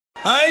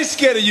I ain't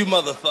scared of you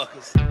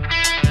motherfuckers.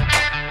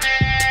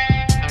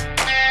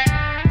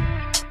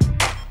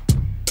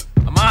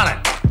 I'm on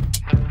it.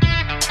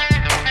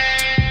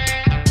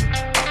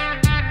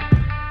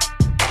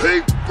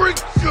 Hey, freak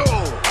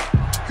show!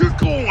 You're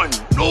going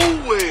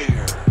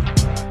nowhere!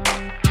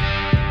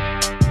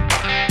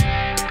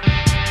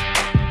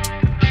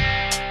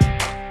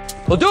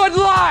 We'll do it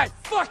live!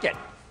 Fuck it!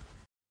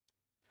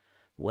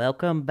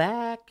 Welcome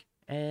back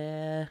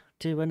to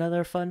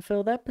another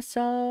fun-filled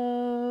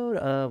episode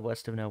of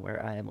West of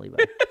Nowhere. I am Levi.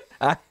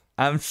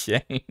 I'm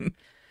Shane.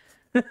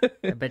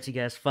 I bet you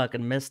guys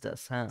fucking missed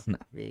us, huh? No.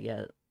 You got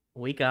a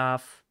week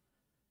off.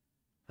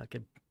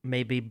 Fucking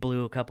maybe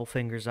blew a couple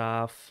fingers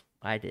off.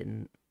 I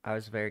didn't. I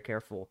was very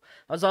careful.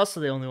 I was also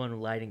the only one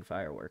lighting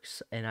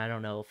fireworks, and I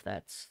don't know if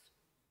that's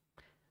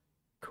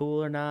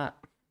cool or not.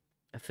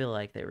 I feel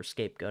like they were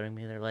scapegoating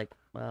me. They're like,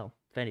 well,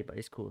 if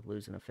anybody's cool with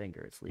losing a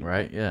finger, it's Levi.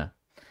 Right? Yeah.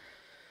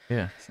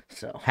 Yeah.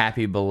 So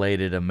Happy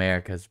belated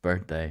America's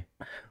birthday.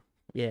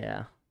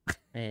 yeah,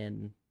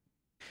 and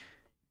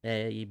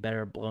you better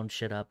have blown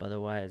shit up,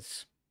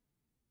 otherwise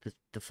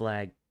the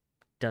flag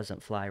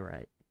doesn't fly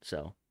right.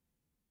 So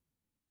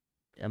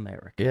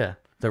America. Yeah.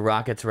 The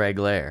rocket's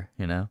regular,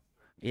 you know?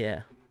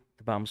 Yeah.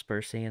 The bomb's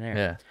bursting in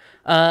there.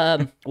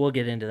 Yeah. We'll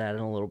get into that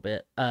in a little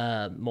bit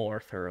more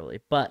thoroughly.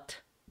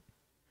 But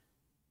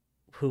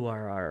who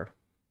are our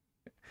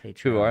Patreon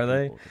Who are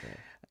they? people today?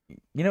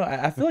 You know,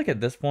 I feel like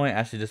at this point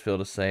I should just be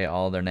able to say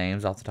all their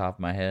names off the top of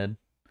my head,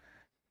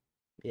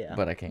 Yeah.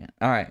 but I can't.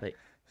 All right.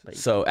 But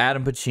So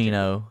Adam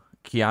Pacino,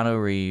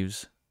 Keanu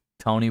Reeves,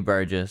 Tony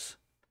Burgess,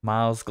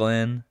 Miles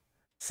Glenn,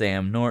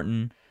 Sam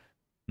Norton,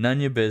 None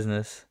Your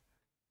Business,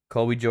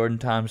 Colby Jordan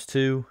times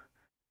 2,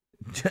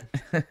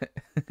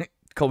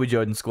 Colby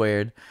Jordan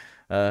squared,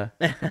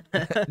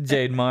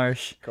 Jade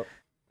Marsh,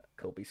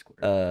 Kobe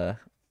Square.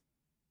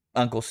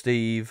 Uncle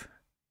Steve,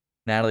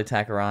 Natalie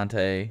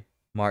Tacarante,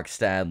 Mark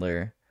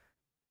Stadler,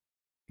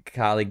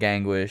 Kylie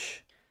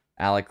Gangwish,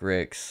 Alec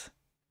Ricks.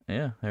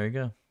 Yeah, there we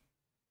go.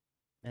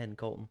 And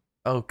Colton.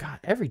 Oh, God,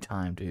 every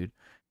time, dude.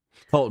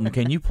 Colton,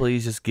 can you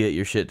please just get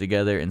your shit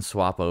together and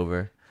swap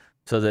over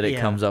so that it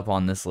Yeah. comes up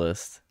on this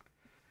list?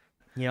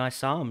 You know, I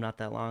saw him not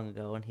that long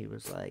ago, and he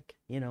was like,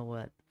 you know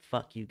what?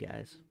 Fuck you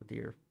guys with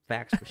your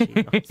fax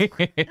machine.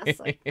 I was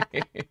like,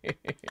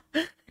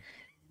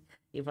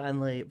 he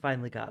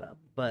finally got up.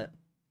 But,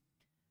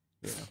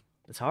 you know,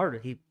 it's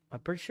hard. I'm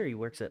pretty sure he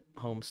works at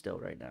home still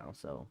right now,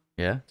 so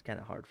Yeah? it's kind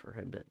of hard for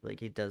him to, like,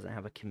 he doesn't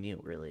have a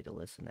commute really to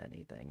listen to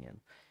anything. And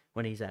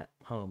when he's at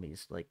home,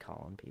 he's, like,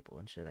 calling people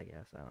and shit, I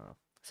guess. I don't know.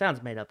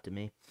 Sounds made up to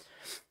me.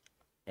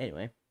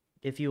 Anyway,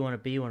 if you want to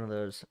be one of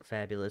those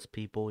fabulous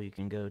people, you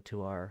can go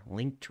to our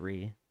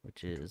Linktree,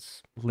 which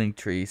is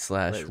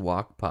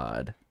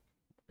Linktree/wokpod.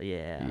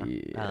 yeah.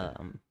 Yeah.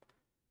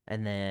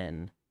 And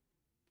then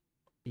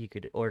you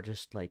could, or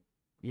just like,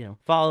 you know,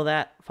 follow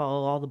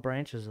all the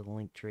branches of the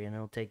Linktree, and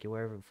it'll take you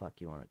wherever the fuck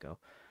you want to go.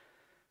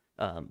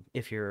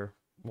 If you're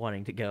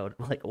wanting to go to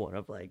like one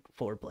of like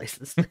 4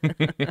 places,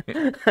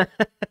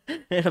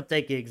 it'll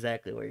take you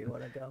exactly where you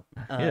want to go.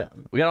 Yeah,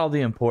 we got all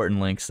the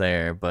important links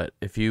there, but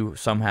if you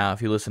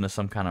listen to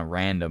some kind of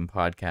random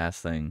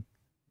podcast thing,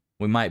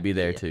 we might be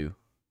there Yeah. too.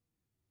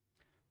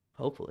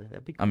 Hopefully,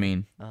 that'd be cool. I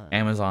mean, Uh,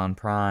 Amazon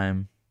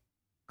Prime,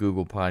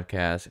 Google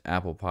Podcasts,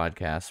 Apple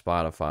Podcasts,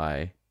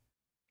 Spotify.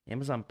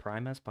 Amazon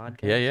Prime has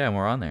podcast. Yeah, and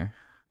we're on there.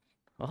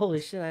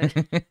 Holy shit! I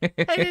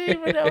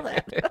didn't even know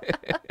that.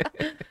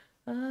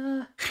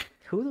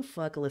 Who the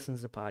fuck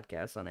listens to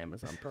podcasts on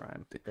Amazon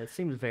Prime? That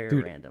seems very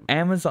Dude, random.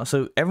 Amazon.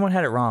 So everyone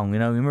had it wrong. You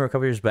know, remember a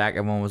couple years back,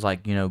 everyone was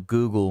like, you know,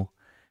 Google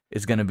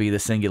is going to be the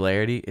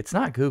singularity. It's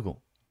not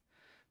Google.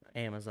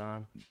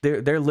 Amazon.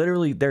 They're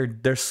literally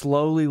they're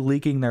slowly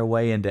leaking their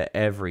way into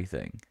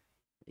everything.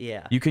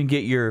 Yeah. You can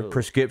get your Ooh.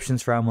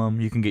 prescriptions from them.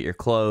 You can get your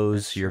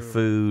clothes, That's your true.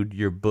 food,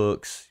 your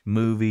books,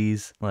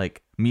 movies,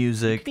 like You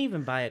music. can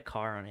even buy a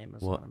car on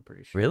Amazon. What? I'm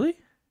pretty sure. Really?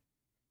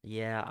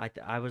 Yeah,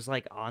 I was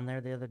like on there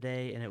the other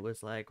day, and it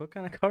was like, "What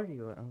kind of car do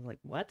you want?" I was like,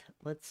 "What?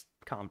 Let's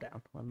calm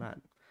down. I'm not."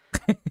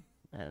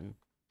 And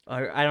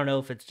or I don't know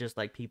if it's just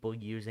like people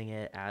using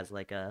it as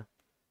like a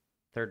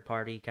third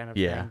party kind of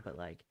Yeah. thing, but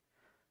like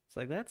it's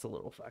like that's a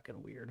little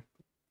fucking weird.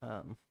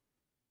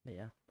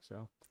 Yeah.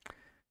 So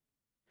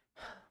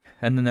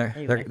And then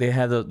Anyway.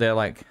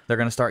 they're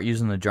gonna start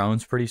using the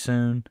drones pretty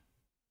soon.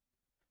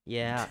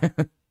 yeah,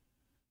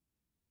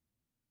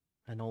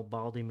 and old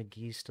Baldy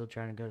McGee's still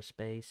trying to go to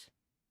space.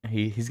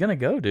 He's gonna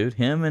go, dude.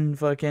 Him and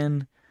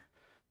fucking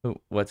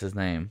what's his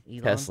name?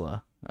 Elon?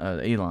 Tesla.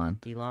 Elon.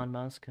 Elon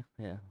Musk.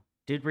 Yeah,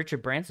 dude.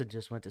 Richard Branson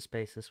just went to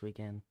space this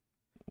weekend.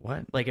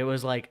 What? Like it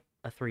was like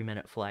a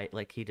 3-minute flight.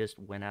 Like he just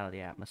went out of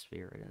the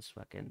atmosphere in his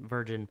fucking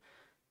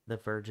the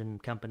Virgin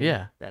company.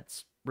 Yeah.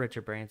 That's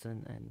Richard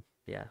Branson, and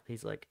yeah,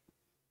 he's like,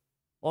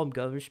 I'm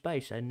going to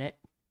space, isn't it?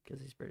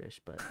 Because he's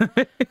British, but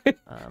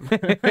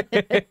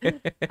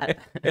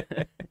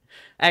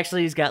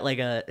actually, he's got like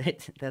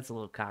that's a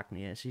little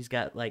cockneyish. He's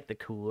got like the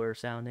cooler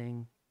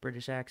sounding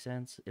British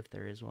accents, if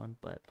there is one.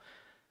 But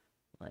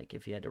like,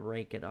 if you had to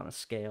rank it on a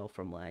scale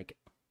from like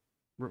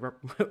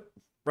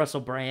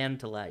Russell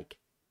Brand to like,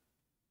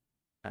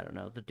 I don't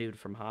know, the dude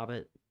from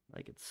Hobbit.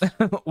 Like it's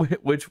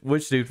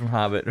which dude from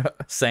Hobbit?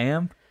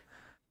 Sam?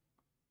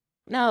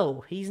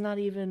 no, he's not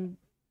even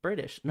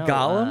British. No,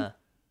 Gollum?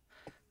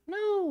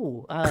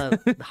 no,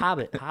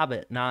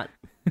 Hobbit, not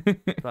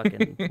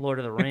fucking Lord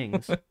of the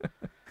Rings.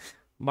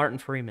 Martin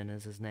Freeman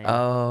is his name.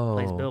 Oh,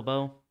 Plays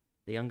Bilbo,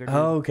 the younger dude.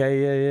 Oh,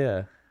 okay,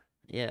 yeah.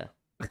 Yeah.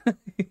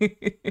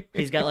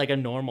 He's got like a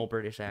normal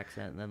British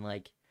accent, and then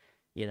like,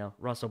 you know,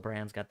 Russell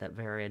Brand's got that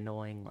very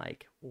annoying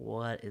like,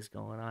 what is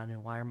going on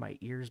and why are my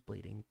ears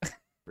bleeding?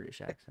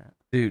 British accent.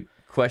 Dude,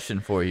 question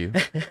for you.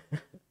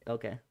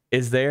 Okay.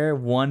 Is there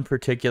one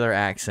particular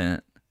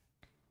accent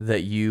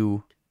that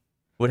you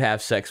would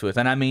have sex with?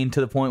 And I mean to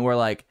the point where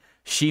like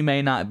she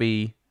may not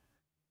be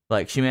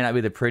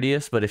the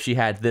prettiest, but if she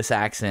had this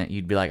accent,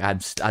 you'd be like,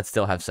 I'd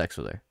still have sex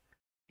with her.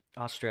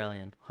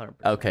 Australian, 100%.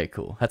 Okay,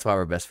 cool. That's why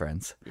we're best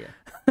friends. Yeah.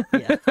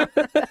 Yeah.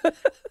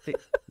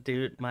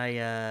 Dude,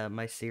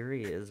 my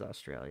Siri is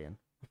Australian.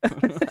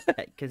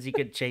 Because you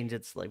could change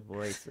its like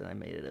voice, and I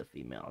made it a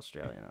female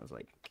Australian. I was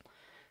like,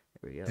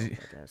 there we go. I'm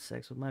about to have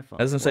sex with my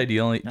phone. I was gonna say, do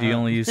you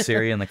only use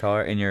Siri in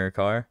your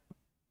car?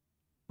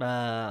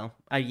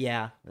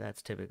 Yeah,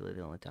 that's typically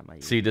the only time I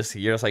use. So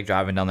you're just like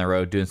driving down the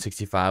road doing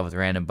 65 with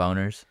random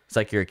boners. It's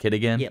like you're a kid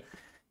again. Yep.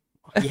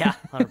 Yeah,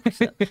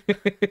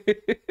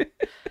 100%.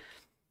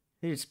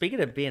 Dude, speaking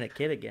of being a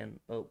kid again,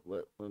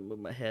 move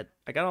my head.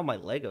 I got all my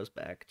Legos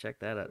back. Check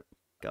that out.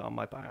 Got all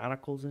my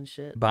Bionicles and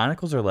shit.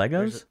 Bionicles or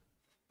Legos?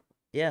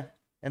 Yeah,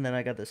 and then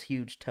I got this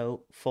huge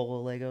tote full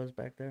of Legos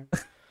back there.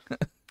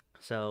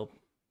 So,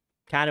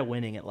 kind of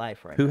winning at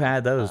life right now. Who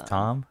had those,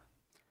 Tom?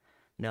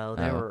 No,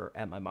 they were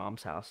at my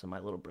mom's house, and my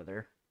little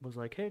brother was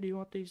like, hey, do you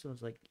want these? I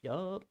was like,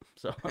 yup.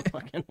 So I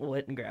fucking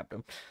went and grabbed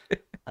them.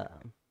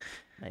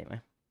 Anyway.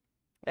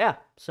 Yeah,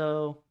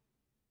 so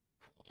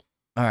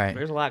all right.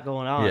 there's a lot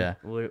going on. Yeah.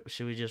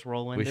 Should we just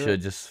roll into it? We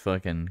should just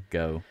fucking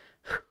go.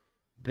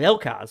 Bill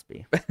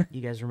Cosby.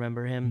 You guys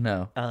remember him?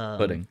 No.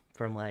 Pudding.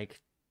 From like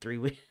 3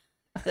 weeks,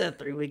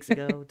 2 weeks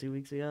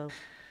ago.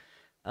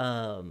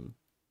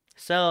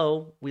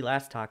 So we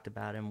last talked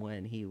about him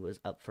when he was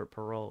up for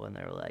parole, and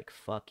they were like,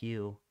 "Fuck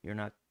you, you're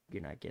not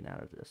getting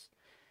out of this."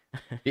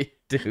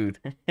 Dude.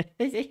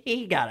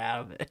 He got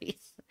out of it.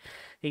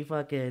 He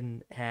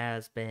fucking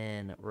has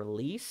been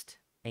released,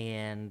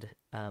 and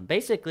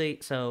basically,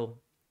 so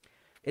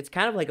it's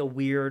kind of like a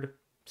weird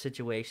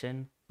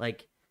situation.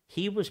 Like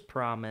he was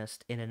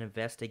promised in an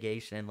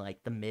investigation in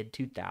like the mid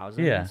 2000s.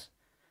 Yeah.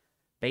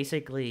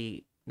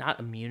 Basically, not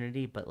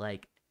immunity, but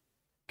like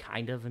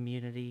kind of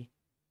immunity.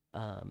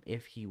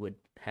 If he would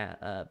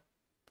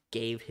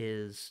gave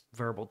his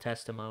verbal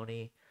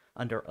testimony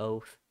under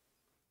oath,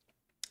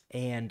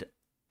 and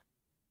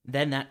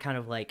then that kind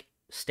of like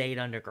stayed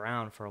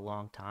underground for a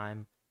long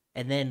time,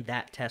 and then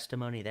that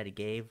testimony that he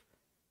gave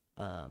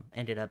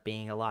ended up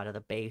being a lot of the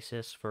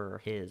basis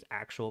for his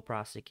actual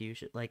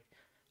prosecution, like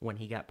when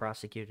he got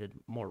prosecuted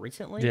more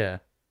recently. Yeah.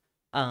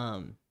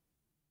 And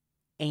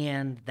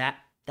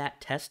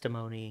that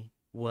testimony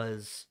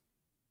was,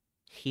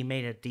 he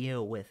made a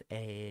deal with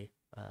a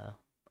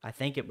I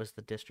think it was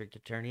the district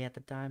attorney at the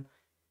time,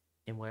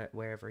 in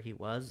wherever he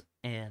was,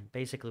 and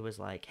basically was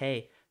like,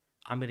 "Hey,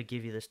 I'm gonna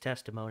give you this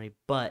testimony,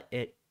 but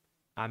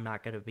I'm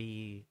not gonna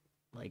be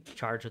like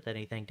charged with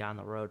anything down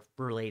the road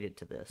related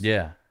to this."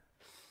 Yeah.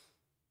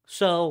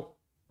 So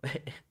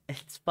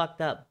it's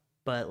fucked up,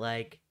 but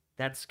like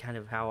that's kind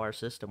of how our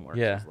system works.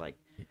 Yeah. Is, like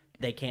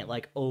they can't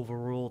like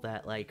overrule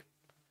that. Like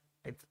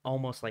it's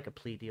almost like a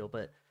plea deal,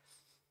 but.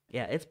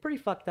 Yeah, it's pretty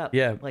fucked up.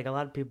 Yeah. Like, a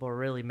lot of people are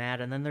really mad,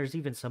 and then there's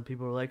even some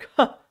people who are like,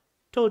 "Ha,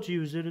 told you he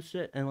was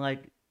innocent," and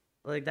like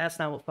that's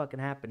not what fucking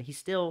happened. He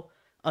still,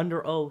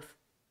 under oath,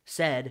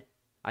 said,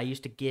 "I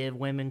used to give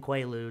women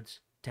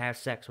Quaaludes to have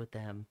sex with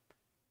them,"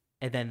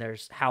 and then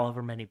there's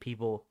however many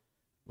people,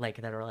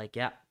 like, that are like,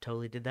 "Yeah,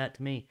 totally did that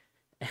to me,"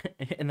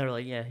 and they're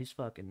like, "Yeah, he's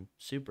fucking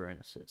super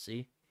innocent,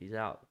 see? He's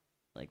out."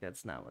 Like,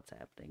 that's not what's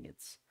happening.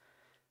 It's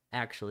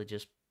actually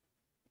just,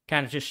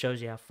 kind of just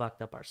shows you how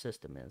fucked up our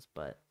system is,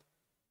 but...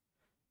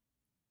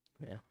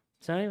 Yeah.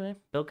 So anyway,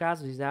 Bill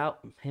Cosby's out.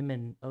 Him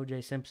and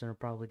O.J. Simpson are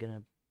probably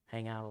gonna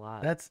hang out a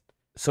lot.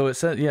 So it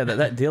said, yeah,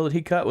 that deal that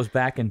he cut was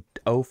back in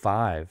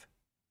 2005.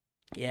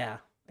 Yeah,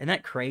 isn't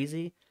that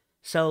crazy?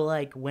 So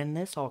like when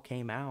this all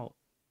came out,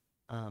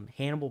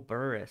 Hannibal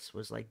Buress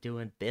was like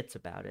doing bits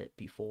about it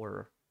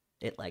before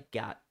it like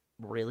got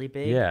really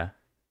big. Yeah.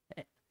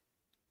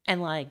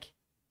 And like,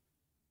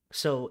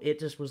 so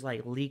it just was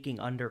like leaking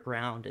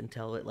underground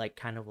until it like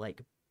kind of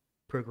like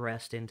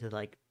progressed into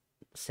like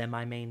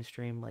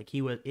semi-mainstream. Like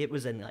it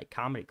was in like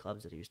comedy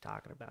clubs that he was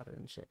talking about it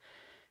and shit,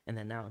 and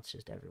then now it's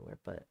just everywhere.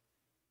 But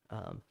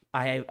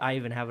I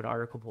even have an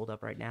article pulled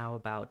up right now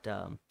about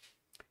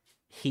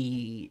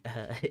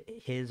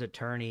his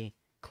attorney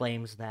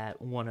claims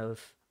that one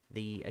of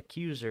the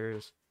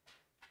accusers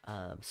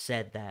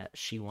said that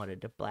she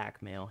wanted to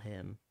blackmail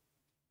him,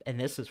 and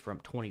this is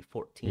from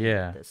 2014.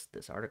 Yeah,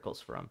 this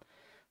article's from.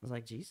 I was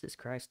like, Jesus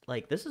Christ,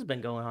 like this has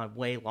been going on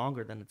way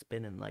longer than it's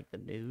been in like the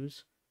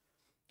news.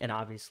 And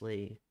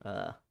obviously,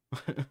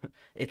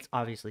 It's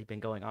obviously been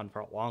going on for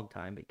a long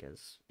time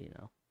because,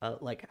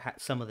 like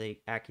some of the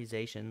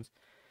accusations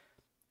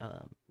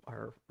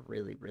are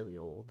really, really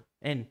old.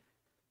 And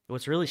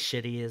what's really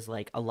shitty is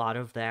like a lot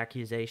of the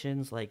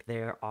accusations, like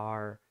there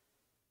are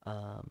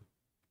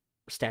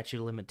statute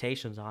of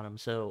limitations on them.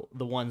 So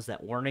the ones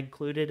that weren't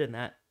included in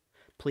that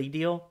plea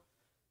deal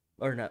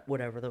or not,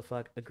 whatever the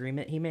fuck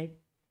agreement he made,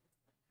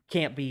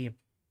 can't be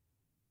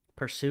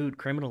pursued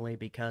criminally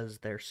because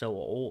they're so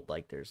old.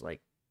 Like there's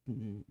like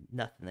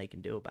nothing they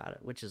can do about it,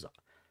 which is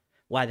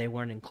why they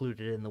weren't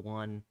included in the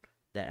one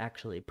that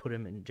actually put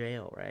him in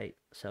jail, right?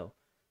 So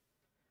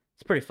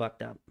it's pretty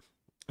fucked up.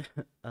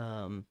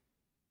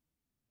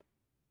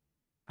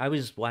 I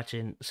was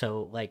watching,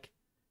 so like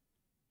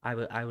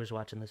I was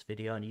watching this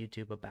video on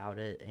YouTube about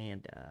it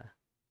and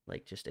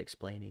like just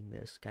explaining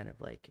this kind of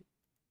like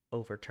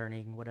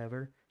overturning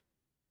whatever.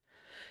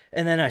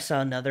 And then I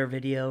saw another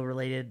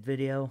related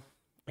video,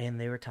 and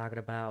they were talking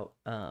about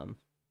I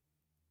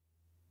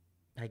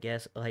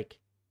guess like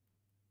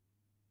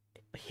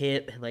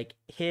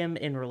him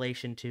in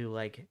relation to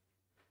like,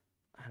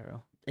 I don't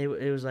know.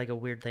 It was like a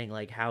weird thing,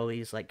 like how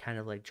he's like kind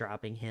of like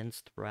dropping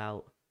hints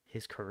throughout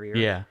his career.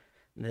 Yeah.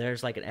 And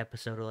there's like an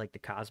episode of like the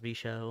Cosby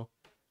Show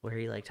where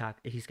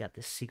he's got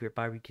this secret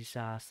barbecue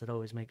sauce that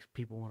always makes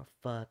people want to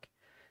fuck.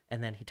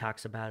 And then he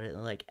talks about it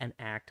in like an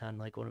act on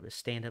like one of his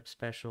stand-up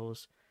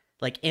specials.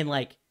 Like in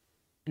like,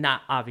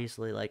 not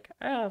obviously like,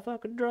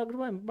 fucking drugs,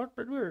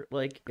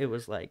 like it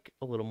was like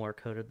a little more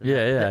coded than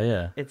that.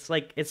 Yeah. It's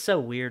like, it's so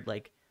weird,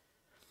 like,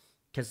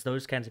 because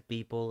those kinds of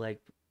people, like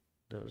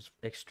those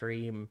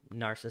extreme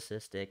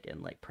narcissistic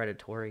and like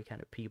predatory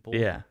kind of people,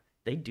 Yeah.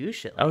 they do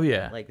shit like Oh, that.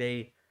 yeah. Like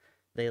they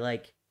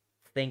like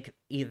think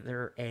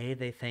either A,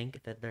 they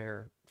think that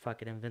they're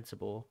fucking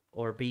invincible,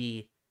 or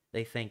B,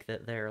 they think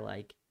that they're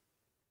like,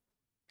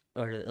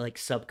 or like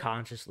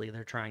subconsciously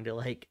they're trying to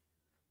like,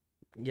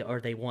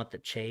 or they want the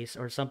chase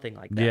or something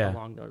like that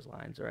along those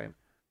lines, right?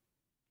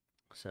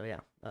 So yeah,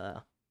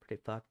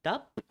 pretty fucked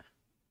up.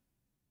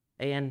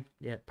 And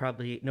yeah,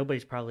 probably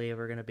nobody's probably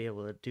ever gonna be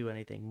able to do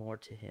anything more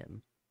to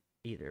him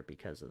either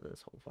because of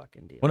this whole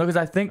fucking deal. Well, no, because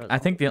I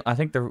think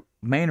the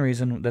main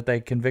reason that they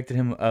convicted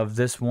him of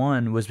this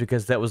one was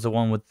because that was the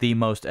one with the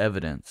most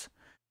evidence,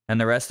 and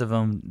the rest of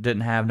them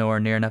didn't have nowhere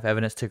near enough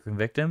evidence to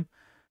convict him.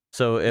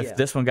 So if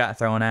this one got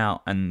thrown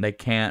out and they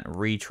can't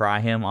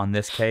retry him on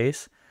this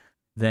case,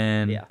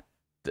 then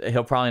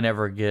he'll probably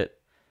never get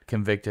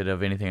convicted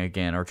of anything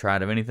again or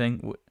tried of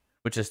anything,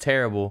 which is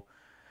terrible.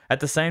 At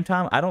the same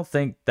time, I don't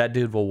think that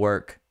dude will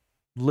work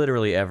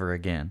literally ever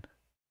again.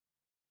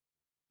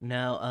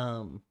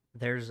 No,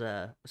 there's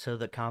so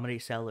the Comedy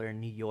Cellar in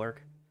New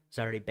York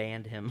has already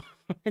banned him.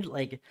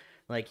 like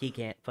he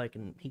can't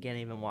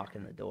even walk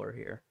in the door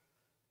here.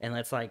 And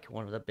that's like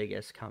one of the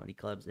biggest comedy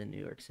clubs in New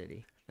York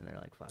City. And they're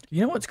like, fuck.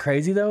 You know what's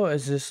crazy though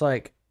is just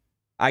like,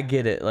 I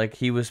get it. Like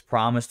he was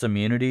promised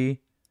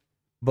immunity,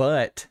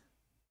 but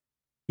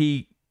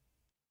he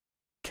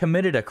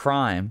committed a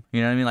crime.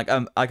 You know what I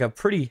mean? Like a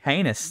pretty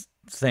heinous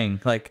thing.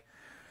 Like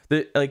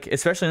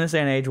especially in this day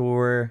and age where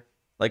we're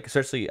like,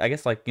 especially I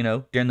guess like,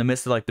 during the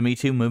midst of like the Me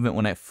Too movement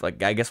when it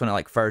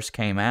like first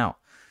came out.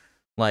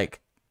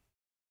 Like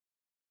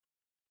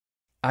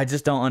I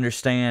just don't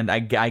understand. I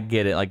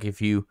get it. Like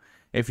if you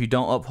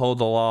don't uphold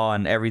the law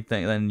and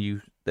everything,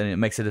 then it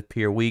makes it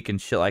appear weak and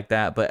shit like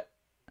that. But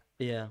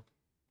yeah,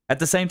 at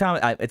the same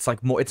time, it's like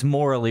it's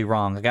morally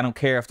wrong. Like I don't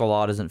care if the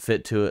law doesn't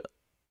fit to it.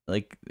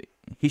 Like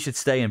he should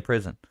stay in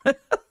prison.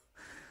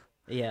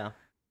 Yeah,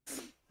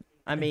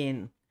 I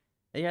mean,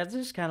 yeah, it's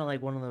just kind of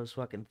like one of those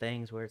fucking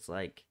things where it's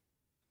like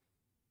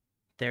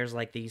there's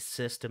like these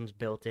systems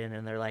built in,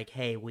 and they're like,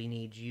 hey, we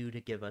need you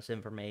to give us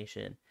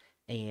information,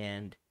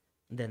 and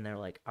then they're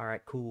like, all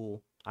right,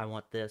 cool, I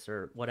want this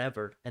or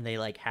whatever, and they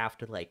like have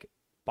to like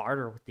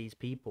barter with these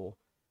people,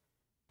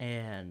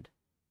 and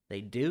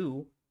they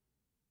do,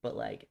 but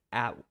like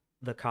at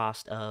the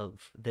cost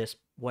of this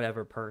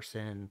whatever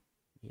person,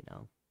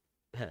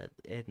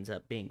 ends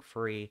up being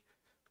free.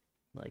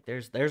 Like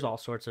there's all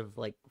sorts of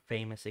like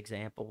famous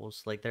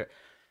examples. Like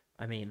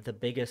the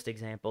biggest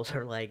examples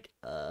are like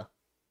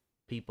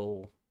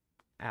people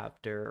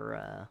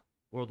after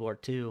World War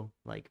II,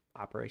 like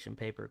Operation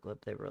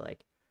Paperclip. They were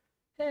like,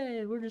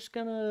 hey, we're just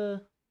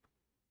gonna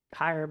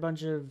hire a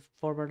bunch of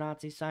former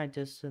Nazi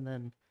scientists, and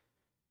then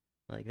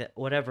like that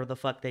whatever the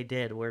fuck they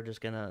did, we're just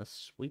gonna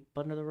sweep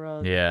under the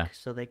rug,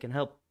 so they can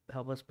help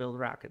us build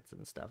rockets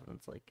and stuff. And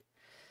it's like,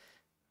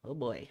 oh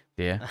boy.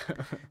 Yeah.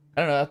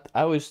 I don't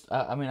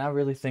know. I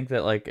really think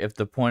that like if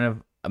the point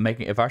of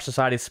if our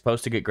society is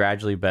supposed to get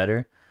gradually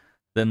better,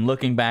 then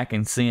looking back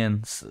and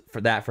seeing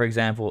for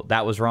example,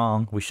 that was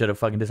wrong. We should have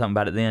fucking did something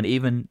about it then.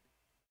 Even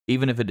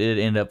if it did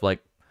end up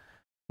like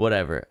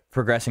whatever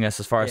progressing us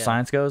as far as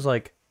science goes,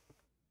 like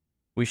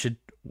we should,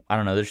 I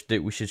don't know,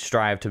 we should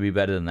strive to be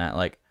better than that.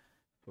 Like,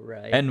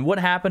 right. And what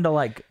happened to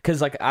like,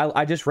 because like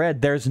I just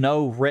read there was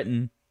no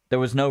written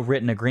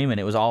agreement.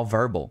 It was all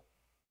verbal.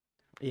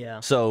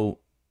 Yeah. So,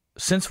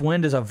 since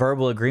when does a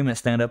verbal agreement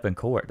stand up in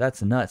court?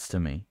 That's nuts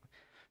to me.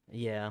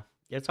 Yeah.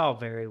 It's all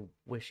very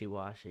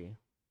wishy-washy.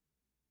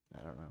 I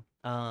don't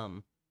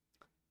know.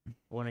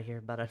 Want to hear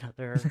about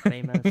another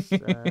famous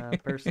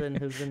person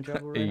who's in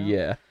trouble right now?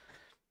 Yeah.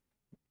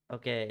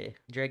 Okay,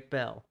 Drake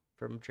Bell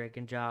from Drake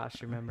and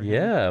Josh. Remember him?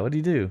 Yeah. What do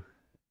you do?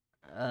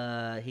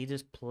 He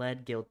just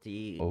pled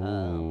guilty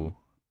Oh.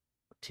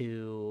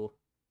 to,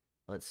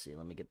 let's see,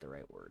 let me get the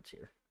right words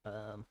here.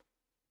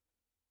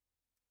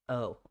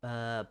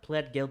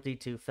 Pled guilty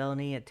to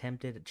felony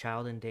attempted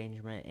child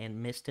endangerment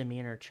and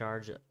misdemeanor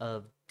charge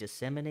of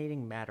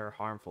disseminating matter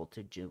harmful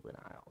to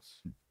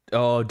juveniles.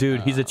 Oh,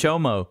 dude, he's a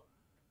chomo.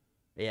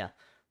 Yeah,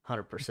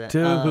 100%.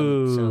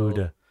 Dude.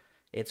 So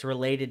it's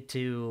related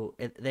to,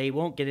 they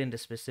won't get into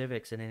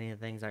specifics in any of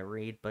the things I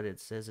read, but it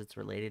says it's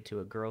related to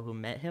a girl who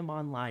met him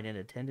online and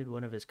attended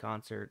one of his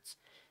concerts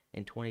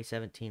in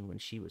 2017 when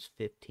she was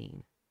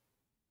 15.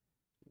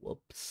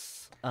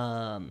 Whoops.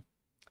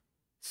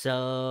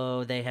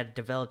 So they had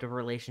developed a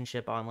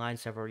relationship online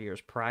several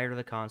years prior to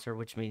the concert,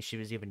 which means she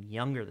was even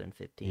younger than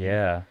 15.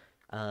 Yeah.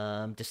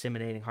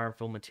 Disseminating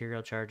harmful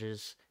material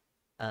charges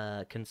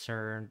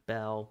concerned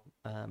Bell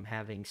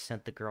having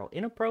sent the girl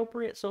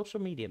inappropriate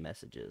social media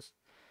messages.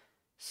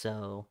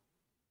 So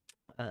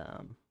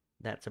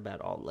that's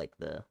about all, like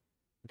the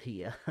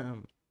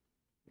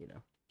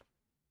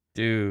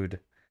Dude.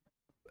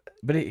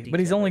 But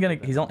he's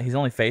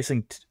only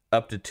facing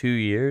up to 2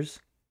 years.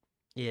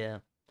 Yeah.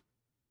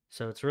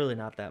 So it's really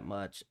not that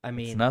much. I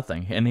mean, It's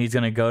nothing. And he's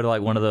gonna go to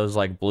like one of those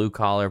like blue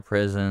collar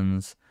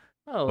prisons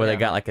where they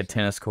got like a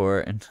tennis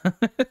court and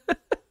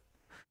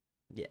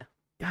yeah.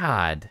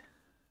 God.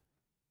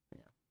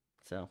 Yeah.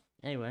 So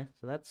anyway,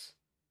 so that's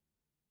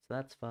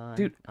fine.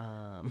 Dude.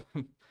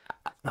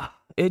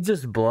 It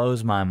just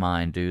blows my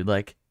mind, dude.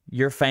 Like,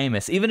 you're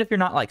famous. Even if you're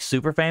not like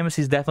super famous,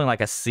 he's definitely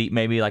like a C,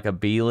 maybe like a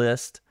B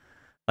list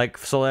like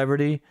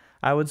celebrity,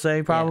 I would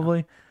say probably.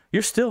 Yeah.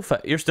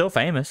 You're still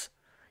famous.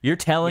 You're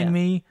telling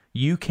me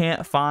you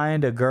can't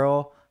find a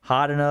girl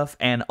hot enough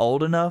and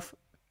old enough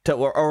to,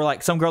 or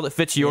like some girl that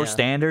fits your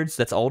standards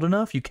that's old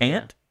enough? You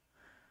can't?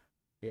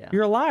 Yeah.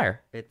 You're a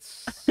liar.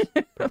 It's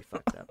pretty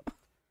fucked up.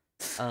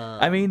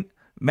 I mean,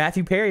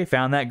 Matthew Perry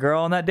found that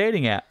girl on that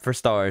dating app for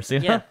stars. You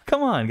know? Yeah.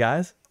 Come on,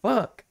 guys.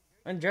 Fuck.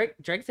 And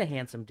Drake's a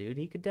handsome dude.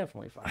 He could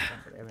definitely find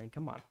somebody. I mean,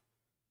 come on.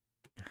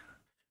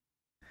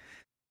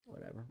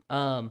 Whatever.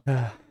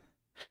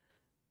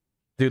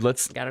 Dude,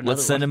 let's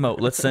send him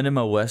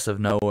a West of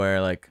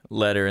Nowhere like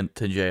letter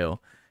to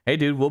jail. Hey,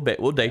 dude, we'll date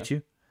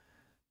you.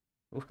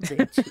 We'll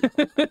date you.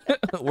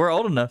 We're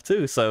old enough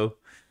too, so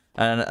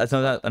I know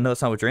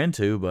that's not what you're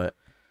into, but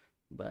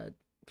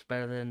it's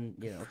better than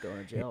going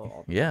to jail.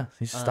 All the yeah, time.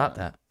 you should stop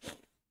that.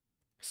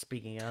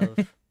 Speaking of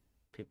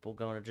people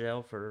going to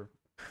jail for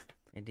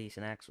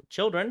indecent acts with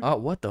children. Oh,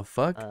 what the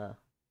fuck?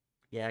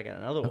 Yeah, I got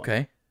another one.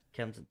 Okay.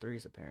 Comes in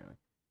threes apparently.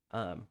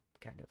 Kind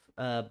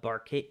of.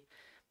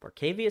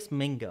 Barcavius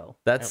Mingo,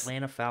 That's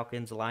Atlanta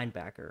Falcons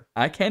linebacker.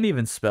 I can't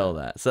even spell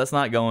that, so that's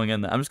not going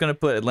in there. I'm just gonna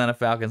put Atlanta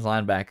Falcons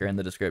linebacker in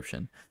the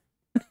description.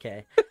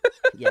 Okay.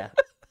 Yeah.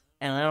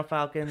 Atlanta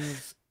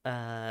Falcons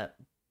linebacker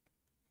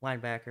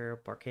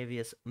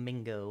Barcavius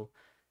Mingo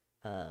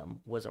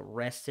was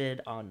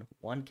arrested on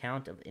one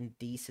count of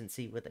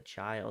indecency with a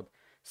child,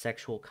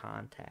 sexual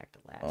contact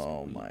last week.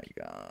 Oh my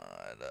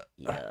god.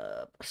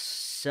 Yep.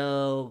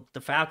 So the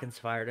Falcons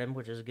fired him,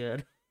 which is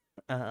good.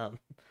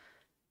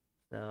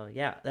 So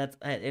yeah,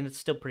 and it's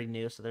still pretty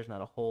new, so there's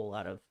not a whole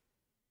lot of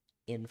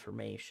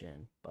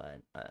information,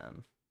 but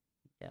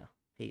yeah,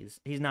 he's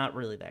not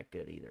really that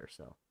good either.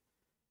 So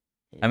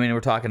yeah. I mean, we're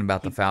talking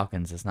about the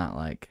Falcons. It's not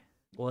like,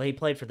 well, he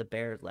played for the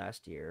Bears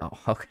last year. Oh,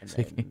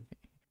 okay.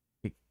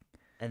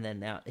 And then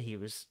now he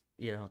was,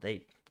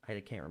 I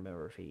can't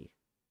remember if he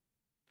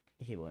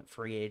went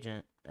free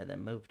agent and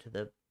then moved to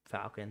the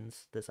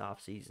Falcons this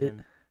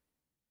offseason.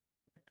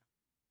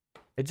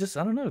 It just,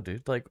 I don't know,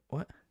 dude. Like,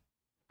 what?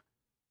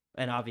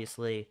 And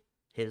obviously,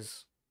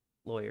 his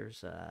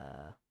lawyers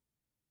that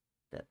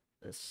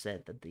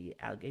said that the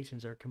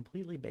allegations are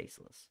completely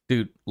baseless.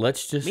 Dude,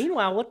 let's just.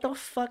 Meanwhile, what the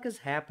fuck is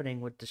happening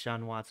with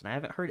Deshaun Watson? I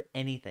haven't heard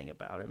anything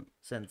about him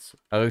since.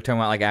 Oh, you're talking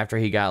about like after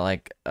he got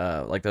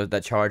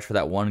that charge for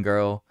that one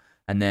girl,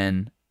 and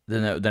then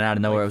out of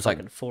nowhere it was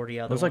like 40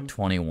 other. It was like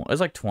 21. It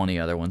was like 20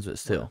 other ones, but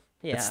still,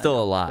 it's still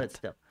a lot. But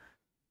still,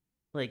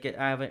 like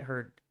I haven't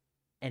heard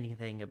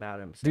anything about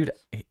him since. Dude,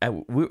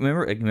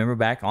 remember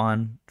back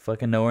on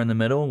fucking Nowhere in the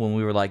Middle when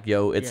we were like,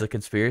 yo, it's a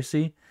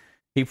conspiracy?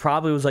 He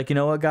probably was like, you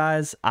know what,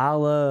 guys,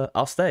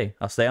 I'll stay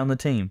on the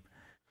team.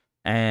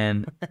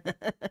 And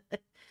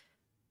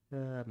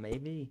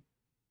maybe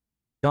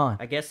gone.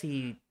 I guess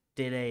he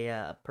did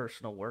a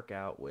personal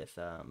workout with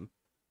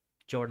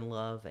Jordan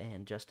Love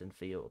and Justin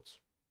Fields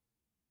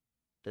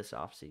this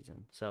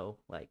offseason. So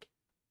like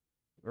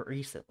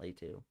recently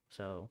too.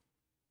 So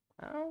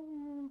I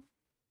don't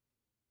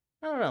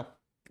know.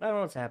 I don't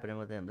know what's happening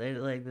with him.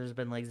 There's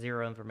been like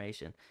zero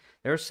information.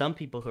 There are some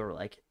people who are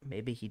like,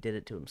 maybe he did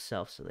it to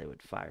himself so they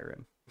would fire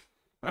him.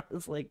 I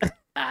was like,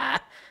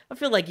 I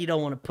feel like you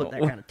don't want to put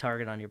that kind of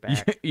target on your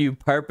back. You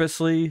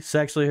purposely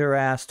sexually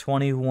harassed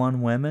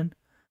 21 women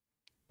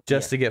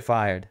just to get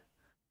fired.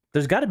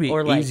 There's got to be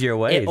or like, easier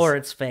ways. or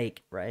it's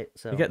fake, right?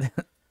 So You got-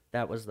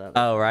 that was the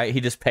oh, right.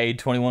 He just paid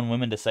 21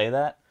 women to say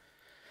that.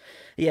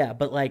 yeah,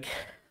 but like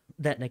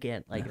then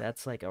again, like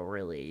that's like a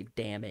really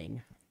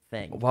damning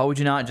thing. Why would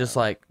you not just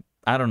like,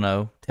 I don't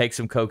know, take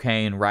some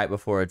cocaine right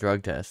before a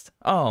drug test?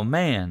 Oh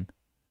man,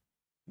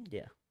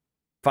 Yeah.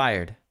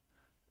 fired.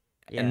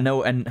 Yeah. And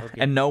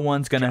no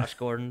one's gonna Josh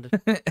Gordon.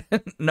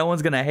 no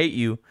one's gonna hate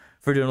you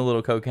for doing a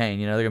little cocaine.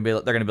 You know, they're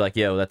gonna be like,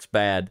 yo, that's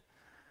bad.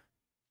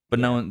 But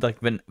no one like,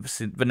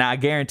 but now I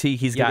guarantee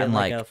he's You gotten get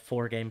like like a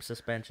 4-game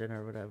suspension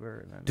or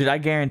whatever. And then, dude, I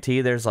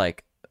guarantee there's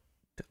like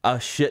a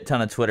shit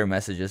ton of Twitter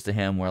messages to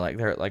him where like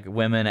there are like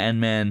women and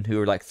men who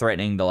are like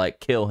threatening to like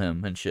kill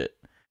him and shit.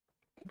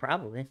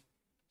 probably.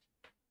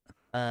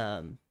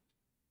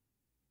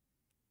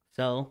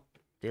 So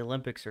the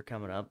Olympics are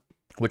coming up.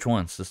 Which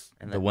ones?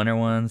 And The winter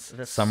ones,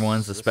 the summer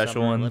ones, the special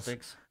Summer ones.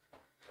 Olympics.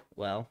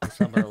 Well, the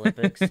Summer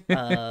Olympics.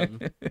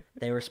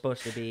 They were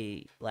supposed to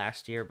be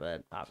last year,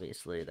 but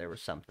obviously there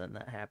was something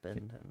that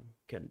happened and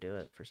couldn't do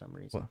it for some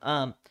reason.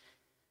 And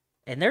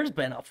there's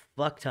been a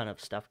fuck ton of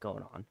stuff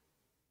going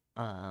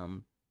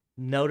on.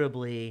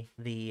 Notably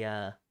the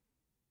I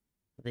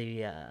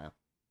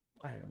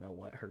don't know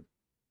what her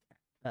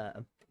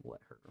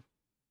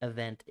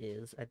event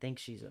is. I think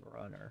she's a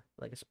runner,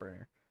 like a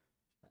sprinter.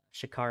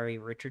 Sha'Carri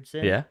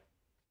Richardson. Yeah.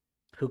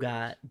 Who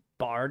got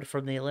barred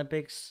from the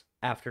Olympics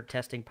after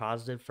testing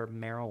positive for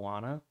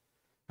marijuana.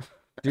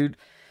 Dude,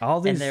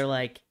 all these And they're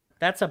like,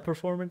 that's a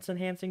performance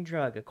enhancing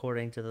drug,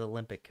 according to the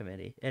Olympic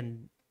Committee.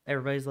 And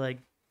everybody's like,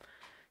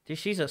 dude,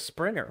 she's a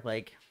sprinter.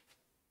 Like,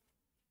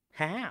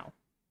 how?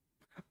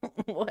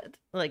 What?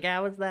 Like,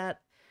 how is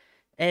that?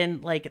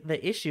 And like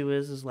the issue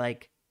is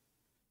like,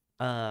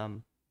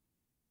 well,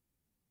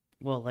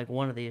 like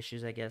one of the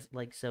issues, I guess,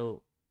 like,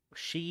 so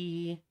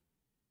she,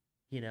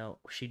 you know,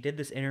 she did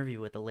this interview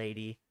with a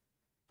lady,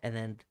 and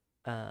then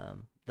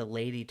the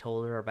lady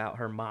told her about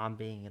her mom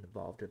being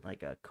involved in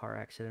like a car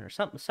accident or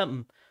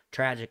something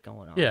tragic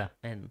going on. Yeah.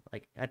 And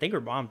like I think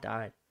her mom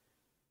died.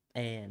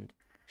 And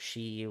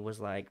she was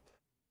like,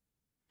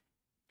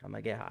 I'm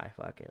gonna get high,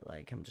 fuck it.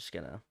 Like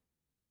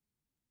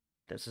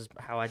this is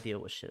how I deal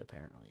with shit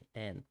apparently.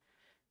 And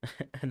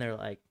and they're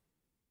like,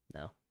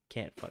 no,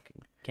 can't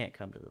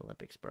come to the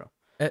Olympics, bro.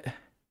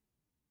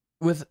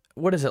 with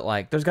what is it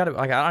like? There's got to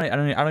like I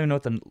don't even know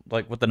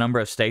what the number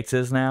of states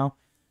is now,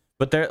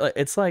 but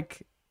it's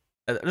like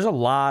there's a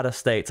lot of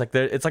states. Like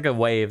it's like a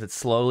wave that's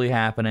slowly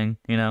happening.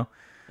 You know.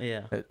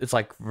 Yeah. It's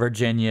like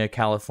Virginia,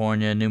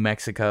 California, New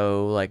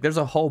Mexico. Like there's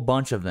a whole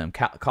bunch of them.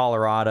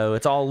 Colorado.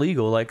 It's all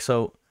legal. Like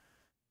so.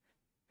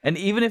 And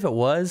even if it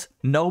was,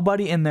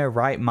 nobody in their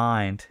right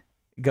mind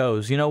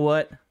goes, you know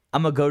what?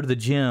 I'm gonna go to the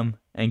gym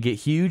and get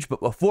huge,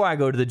 but before I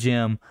go to the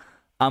gym,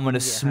 I'm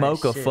gonna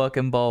smoke a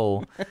fucking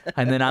bowl,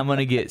 and then I'm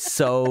gonna get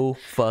so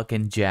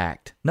fucking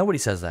jacked. Nobody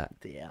says that.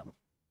 Yeah,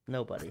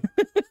 nobody.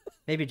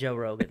 Maybe Joe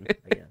Rogan,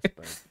 I guess,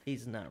 but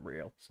he's not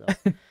real. So,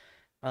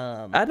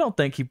 I don't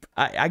think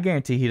I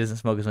guarantee he doesn't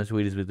smoke as much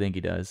weed as we think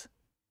he does.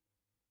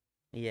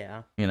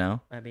 Yeah, you know.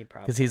 I mean,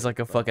 probably because he's like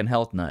a fucking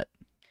health nut.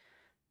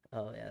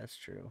 Oh yeah, that's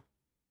true.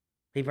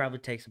 He probably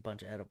takes a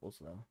bunch of edibles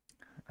though.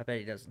 I bet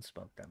he doesn't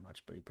smoke that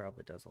much, but he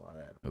probably does a lot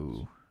of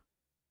edibles.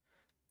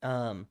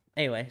 Ooh.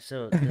 Anyway,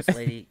 so this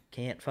lady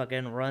can't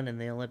fucking run in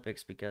the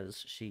Olympics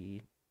because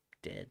she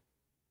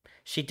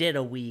did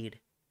a weed,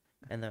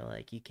 and they're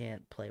like, you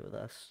can't play with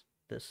us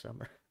this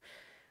summer.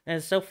 And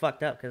it's so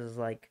fucked up because it's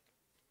like,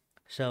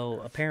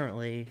 so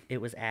apparently it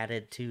was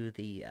added to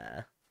the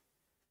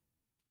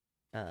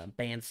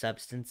banned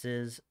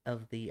substances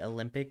of the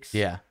Olympics.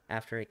 Yeah.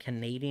 After a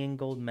Canadian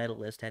gold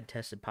medalist had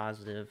tested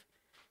positive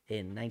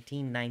in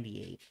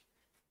 1998.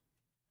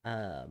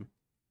 And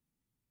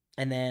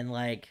then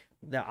like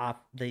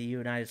the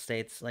United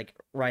States, like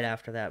right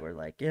after that, were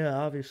like, yeah,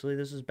 obviously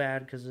this is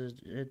bad because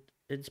it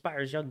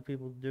inspires young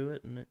people to do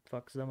it and it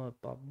fucks them up.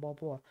 Blah blah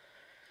blah.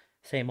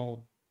 Same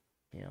old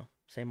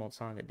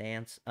song and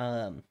dance.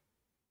 But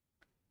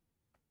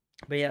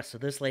yeah, so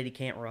this lady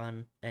can't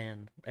run,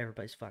 and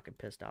everybody's fucking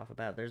pissed off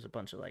about it. There's a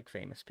bunch of like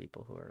famous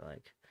people who are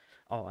like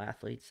all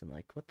athletes and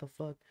like, what the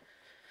fuck?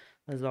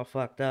 This is all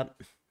fucked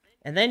up.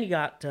 And then you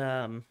got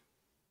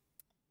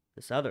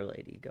this other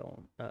lady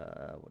going.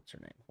 What's her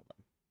name? Hold on.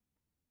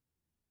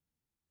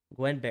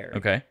 Gwen Berry.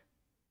 Okay.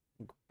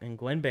 And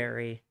Gwen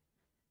Berry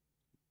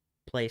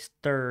placed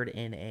third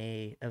in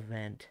a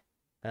event,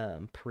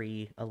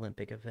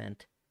 pre-Olympic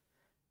event.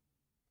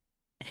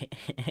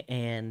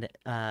 And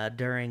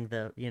during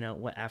the,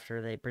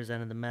 after they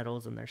presented the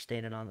medals and they're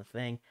standing on the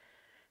thing,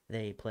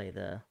 they play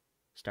the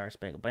Star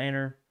Spangled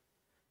Banner,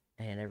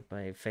 and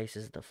everybody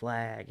faces the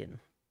flag and,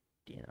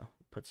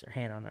 puts their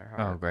hand on their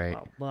heart. Oh, great.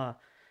 Blah, blah.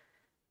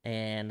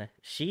 And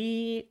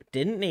she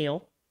didn't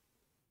kneel.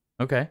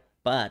 Okay.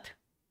 But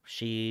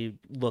she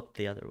looked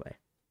the other way.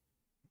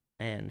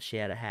 And she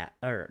had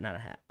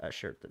a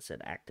shirt that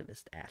said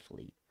activist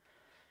athlete.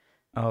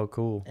 Oh,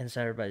 cool. And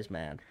so everybody's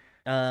mad.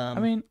 I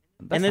mean,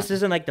 and this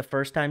isn't like the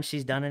first time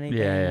she's done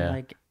anything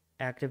like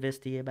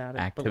activisty about it.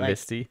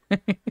 Activisty.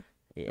 But,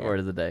 like, Word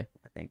of the day.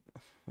 I think.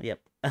 Yep.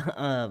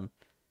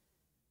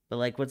 But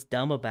like, what's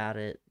dumb about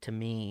it to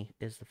me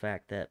is the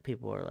fact that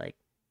people are like,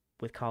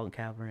 with Colin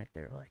Kaepernick,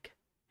 they're like,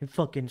 "You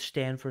fucking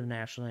stand for the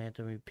national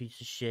anthem, you piece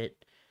of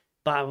shit."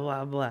 Blah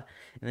blah blah.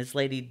 And this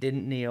lady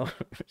didn't kneel.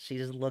 She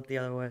just looked the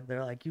other way.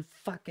 They're like, "You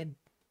fucking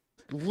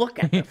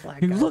look at the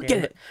flag. Look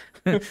at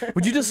it.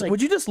 Would you just like,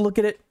 would you just look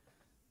at it?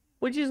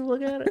 Would you just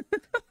look at it?"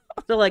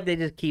 So like they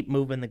just keep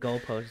moving the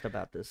goalpost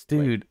about this.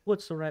 Dude. Like,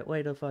 what's the right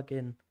way to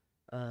fucking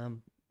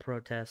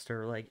protest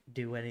or like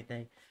do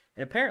anything?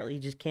 And apparently you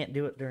just can't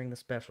do it during the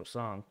special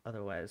song.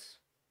 Otherwise,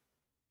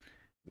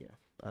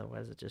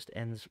 otherwise it just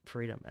ends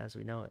freedom as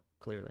we know it,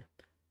 clearly.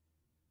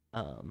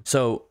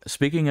 So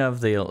speaking of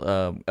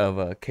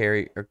the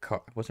Carrie or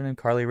what's her name?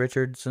 Carrie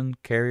Richardson?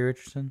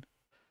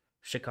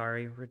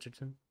 Sha'Carri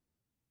Richardson.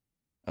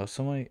 Oh,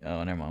 somebody.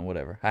 Oh, never mind.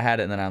 Whatever. I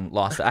had it and then I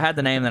lost it. I had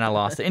the name, then I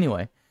lost it.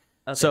 Anyway,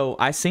 Okay. so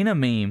I seen a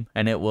meme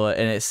and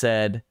it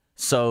said,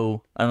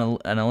 so an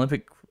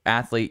Olympic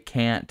athlete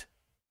can't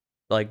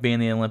like be in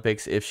the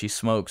Olympics if she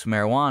smokes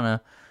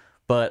marijuana,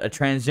 but a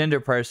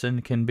transgender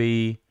person can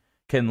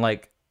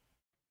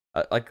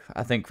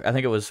I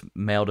think it was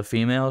male to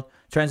female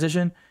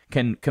transition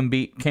can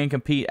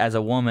compete as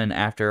a woman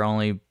after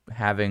only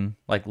having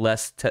like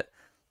less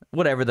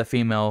whatever the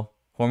female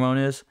hormone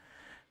is.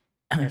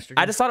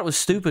 I just thought it was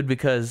stupid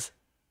because,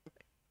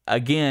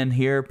 again,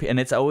 here, and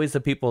it's always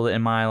the people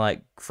in my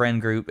like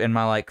friend group and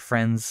my like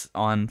friends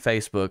on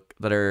Facebook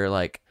that are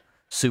like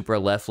super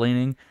left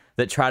leaning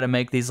that try to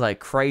make these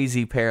like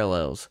crazy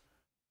parallels.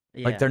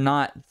 Yeah. Like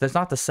that's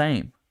not the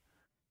same.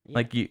 Yeah.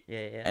 Like Yeah.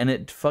 and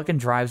it fucking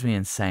drives me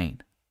insane.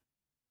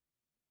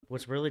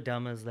 What's really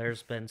dumb is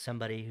there's been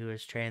somebody who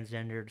is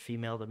transgendered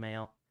female to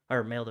male,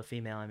 or male to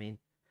female, I mean,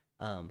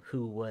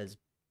 who was,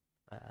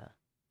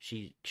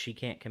 she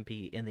can't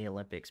compete in the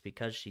Olympics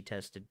because she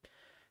tested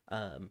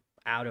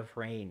out of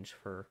range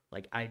for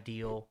like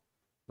ideal,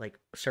 like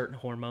certain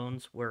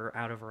hormones were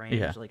out of range.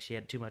 Yeah. Like she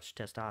had too much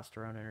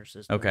testosterone in her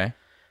system. Okay.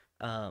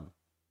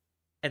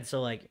 And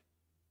so like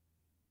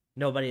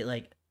nobody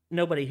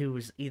who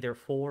was either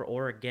for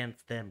or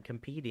against them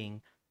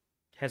competing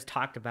has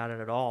talked about it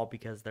at all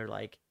because they're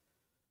like,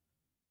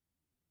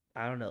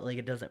 I don't know, like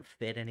it doesn't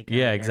fit any kind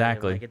of narrative.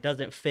 Exactly. Like it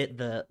doesn't fit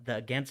the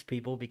against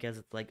people because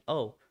it's like,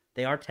 oh,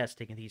 they are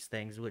testing these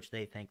things which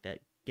they think that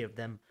give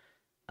them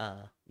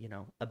a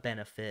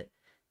benefit.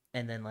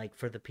 And then like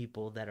for the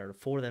people that are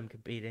for them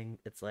competing,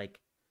 it's like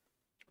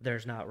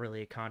there's not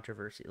really a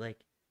controversy. Like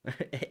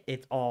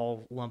it's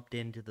all lumped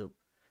into the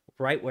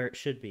right where it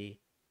should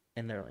be.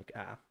 And they're like,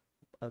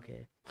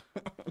 okay.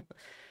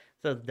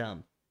 So it's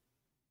dumb.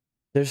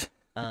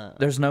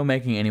 There's no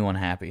making anyone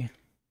happy.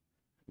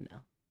 No.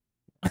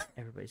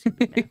 Everybody's gonna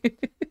be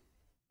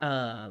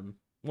mad.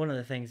 One of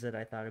the things that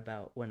I thought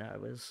about when I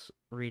was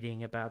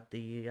reading about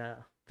the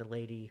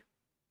lady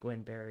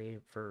Gwen Berry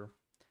for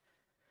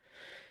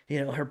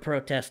her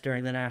protest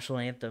during the national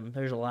anthem,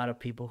 there's a lot of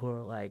people who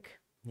are like,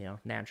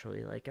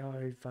 naturally like, oh,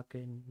 you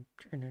fucking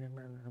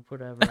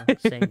whatever,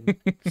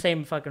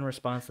 same fucking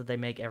response that they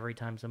make every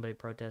time somebody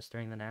protests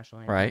during the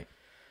national anthem. Right.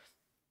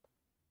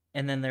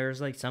 And then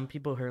there's like some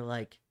people who are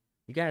like,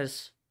 you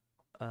guys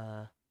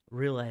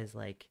realize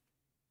like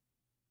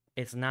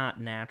it's not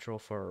natural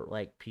for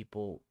like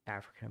people,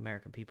 African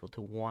American people,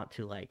 to want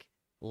to like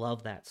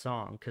love that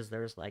song because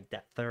there's like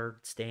that third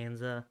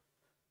stanza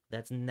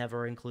that's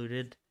never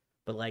included,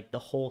 but like the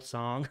whole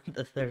song,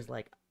 there's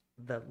like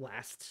the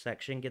last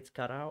section gets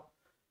cut out,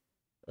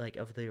 like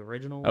of the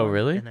original. Oh, one,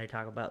 really? And they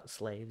talk about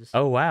slaves.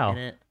 Oh, wow. In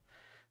it,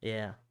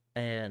 yeah,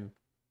 and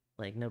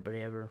like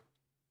nobody ever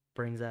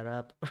brings that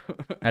up.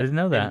 I didn't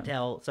know that.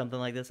 Until something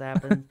like this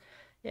happens.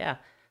 Yeah,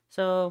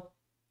 so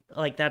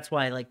like that's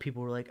why like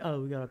people were like,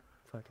 oh, we got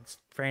fucking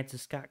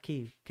Francis Scott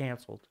Key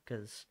canceled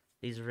because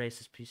he's a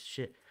racist piece of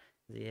shit.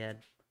 He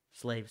had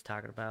slaves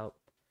talking about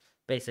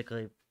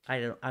basically. I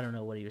don't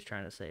know what he was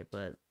trying to say,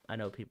 but I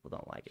know people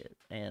don't like it.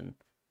 And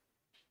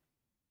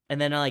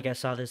then like I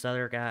saw this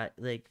other guy,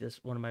 like this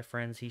one of my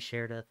friends, he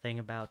shared a thing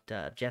about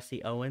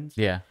Jesse Owens.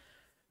 Yeah.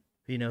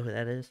 You know who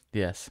that is?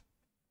 Yes.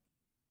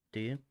 Do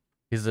you?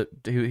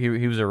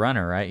 He was a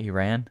runner, right? He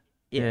ran.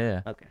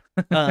 Yeah. Okay.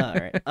 All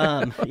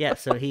right. Yeah.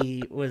 So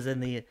he was in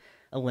the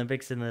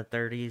Olympics in the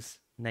 30s,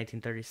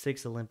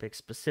 1936 Olympics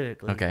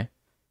specifically. Okay.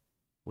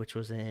 Which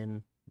was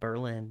in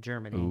Berlin,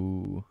 Germany.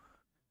 Ooh.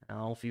 I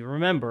don't know if you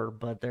remember,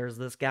 but there's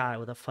this guy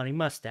with a funny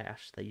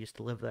mustache that used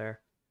to live there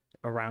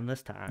around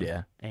this time.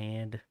 Yeah.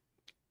 And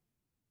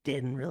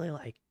didn't really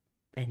like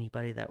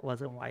anybody that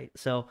wasn't white.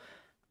 So,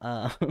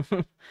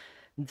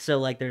 so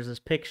like there's this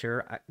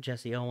picture,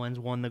 Jesse Owens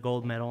won the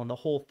gold medal, and the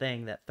whole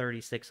thing, that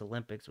 36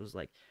 Olympics was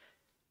like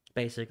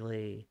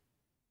basically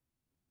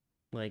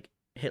like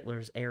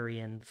Hitler's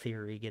Aryan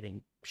theory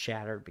getting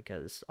shattered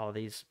because all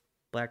these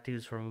black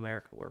dudes from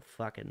America were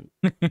fucking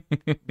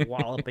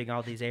walloping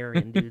all these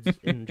Aryan dudes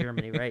in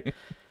Germany, right?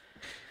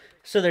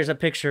 So there's a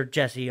picture of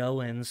Jesse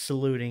Owens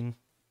saluting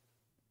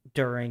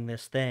during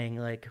this thing,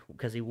 like,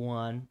 because he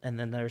won, and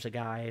then there's a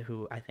guy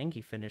who I think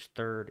he finished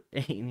third,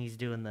 and he's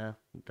doing the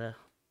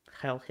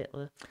Heil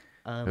Hitler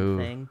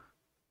thing.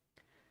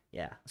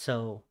 Yeah,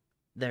 so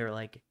they're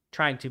like,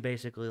 trying to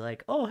basically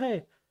like, oh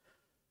hey,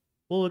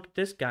 well look at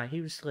this guy.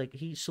 He was like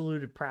he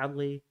saluted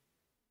proudly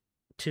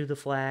to the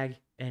flag,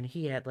 and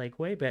he had like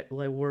way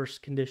worse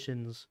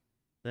conditions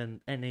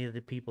than any of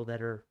the people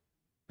that are,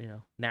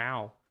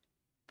 now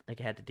like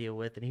had to deal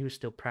with, and he was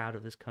still proud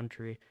of his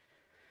country.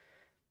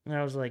 And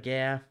I was like,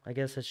 yeah, I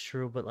guess that's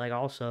true, but like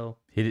also,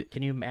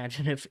 can you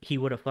imagine if he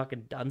would have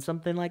fucking done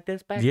something like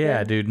this back then?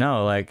 Yeah, dude,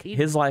 no, like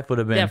his life would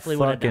have been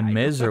fucking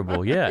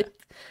miserable. Yeah.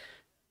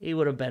 He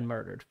would have been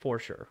murdered for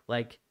sure.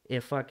 Like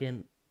if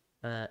fucking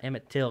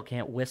Emmett Till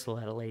can't whistle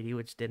at a lady,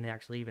 which didn't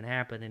actually even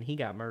happen, and he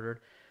got murdered.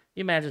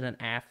 You imagine an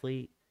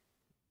athlete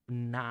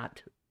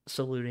not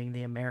saluting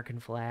the American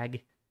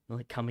flag,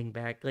 like coming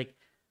back, like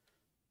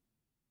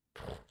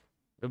it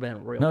would have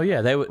been real. No,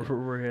 yeah, they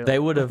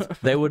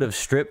would have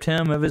stripped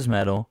him of his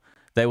medal.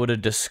 They would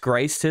have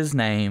disgraced his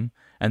name,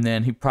 and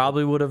then he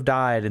probably would have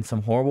died in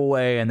some horrible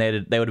way. And they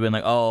would have been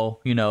like,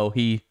 oh,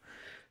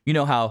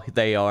 how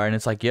they are, and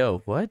it's like,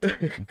 yo, what,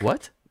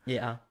 what?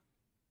 Yeah,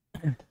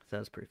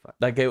 that's pretty fun.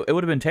 Like it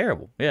would have been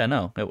terrible. Yeah,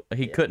 no,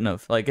 he couldn't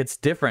have. Like it's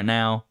different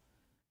now.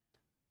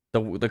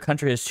 The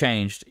country has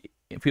changed.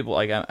 People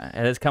like it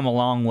has come a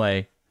long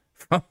way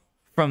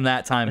from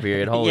that time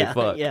period. Holy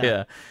fuck,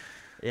 yeah.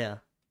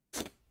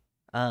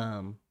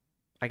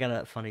 I got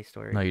a funny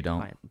story. No, you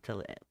don't.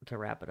 To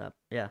wrap it up.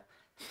 Yeah.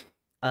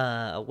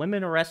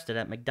 Women arrested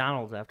at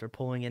McDonald's after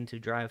pulling into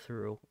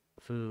drive-thru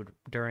food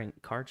during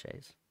car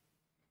chase.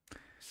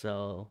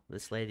 So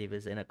this lady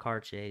was in a car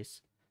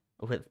chase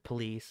with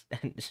police,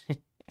 and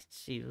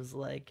she was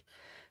like,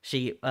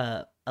 she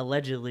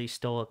allegedly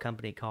stole a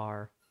company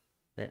car,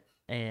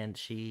 and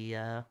she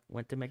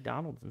went to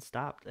McDonald's and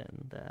stopped,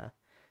 and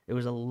it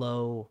was a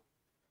low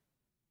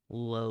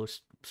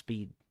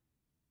speed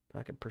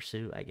fucking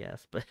pursuit, I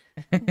guess, but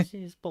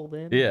she just pulled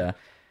in. Yeah.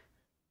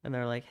 And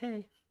they're like,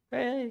 hey,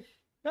 hey,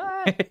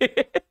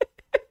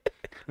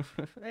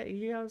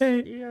 you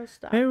gotta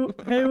stop. Hey,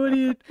 what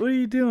are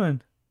you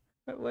doing?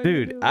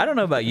 Dude, I don't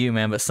know about you,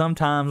 man, but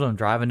sometimes I'm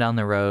driving down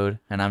the road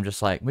and I'm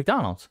just like,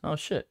 McDonald's. Oh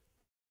shit.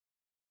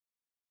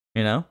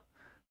 I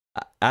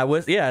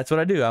that's what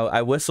I do.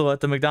 I whistle at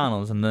the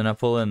McDonald's and then I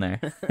pull in there.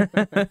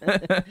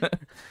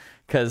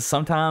 Cuz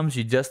sometimes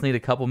you just need a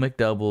couple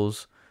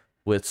McDoubles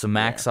with some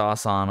Mac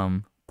sauce on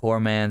them. Poor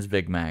man's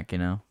Big Mac,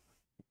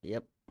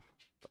 Yep.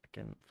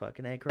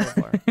 Fucking egg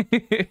crowbar.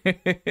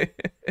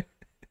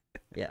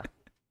 Yeah.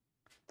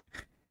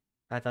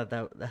 I thought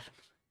that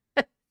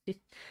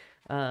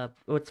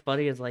what's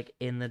funny is like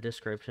in the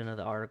description of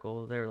the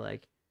article, they're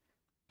like,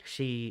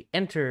 the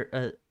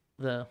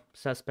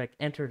suspect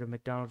entered a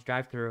McDonald's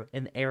drive-thru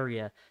in the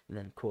area, and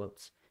then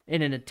quotes,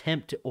 in an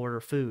attempt to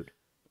order food,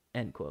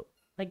 end quote.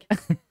 Like,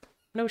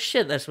 no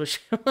shit, that's what she,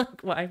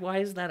 like, why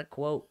is that a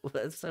quote?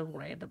 That's so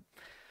random.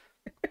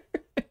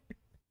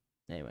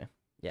 Anyway,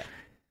 yeah,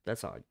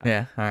 that's all I got.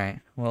 Yeah, all right.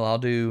 Well, I'll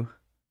do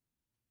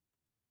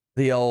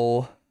the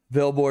old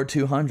Billboard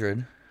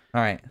 200.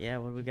 All right. Yeah,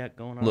 what do we got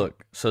going on?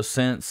 Look, so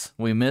since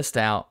we missed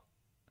out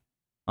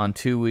on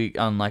 2 weeks,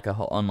 on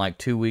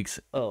 2 weeks,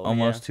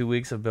 almost 2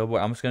 weeks of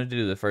Billboard, I'm just gonna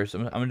do the first.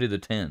 I'm gonna do the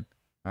 10.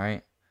 All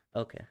right.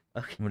 Okay.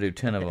 I'm gonna do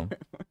 10 of them,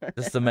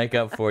 just to make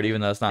up for it, even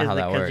though that's not how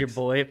that works. Because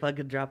your boy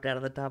fucking dropped out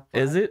of the top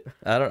 5? Is it?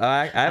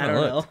 I haven't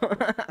looked.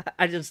 Know.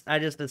 I just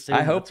assumed.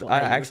 I hope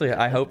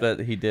that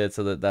he did,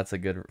 so that's a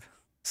good.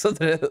 So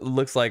that it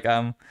looks like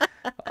I'm.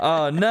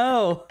 Oh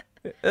no,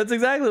 that's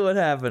exactly what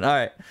happened. All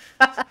right.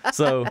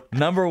 So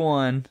number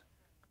 1,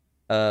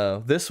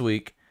 this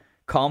week,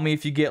 "Call Me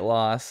If You Get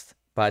Lost"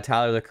 by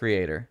Tyler, the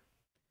Creator.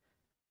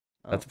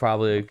 That's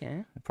probably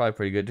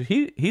pretty good.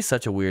 Dude, he's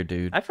such a weird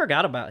dude. I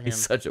forgot about him. He's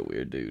such a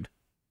weird dude.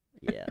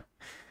 Yeah.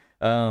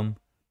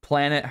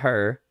 Planet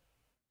Her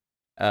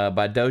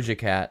by Doja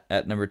Cat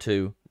at number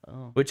 2.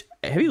 Oh. Which,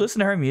 have you listened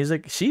to her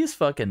music? She is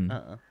fucking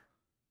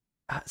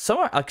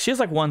she has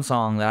like one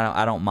song that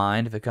I don't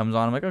mind if it comes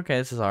on. I'm like, okay,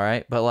 this is all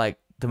right. But like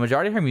the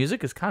majority of her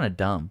music is kind of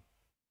dumb.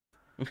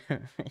 Yeah.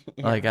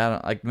 Like I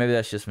don't like, maybe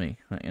that's just me,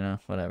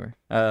 whatever.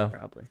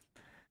 Probably.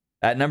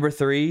 At number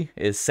 3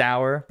 is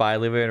 "Sour" by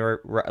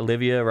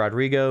Olivia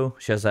Rodrigo.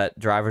 She has that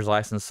driver's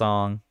license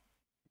song.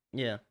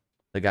 Yeah.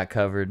 That got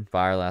covered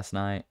fire last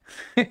night.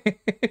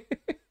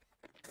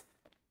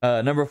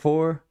 Number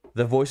 4,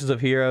 "The Voices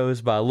of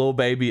Heroes" by Lil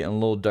Baby and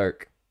Lil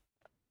Durk.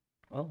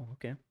 Oh,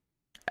 okay.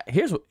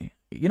 Here's what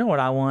what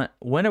I want.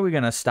 When are we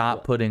gonna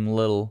stop putting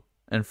little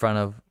in front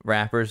of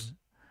rappers'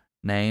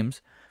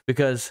 names?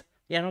 Because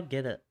yeah, I don't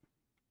get it.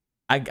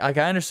 I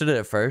understood it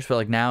at first, but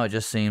like now it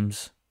just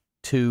seems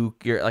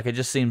it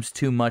just seems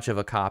too much of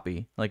a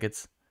copy. Like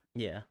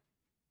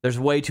there's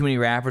way too many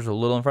rappers with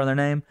little in front of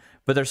their name,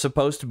 but they're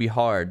supposed to be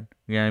hard.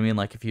 You know what I mean?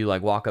 Like if you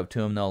like walk up to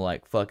them, they'll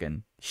like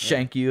fucking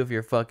shank you if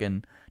you're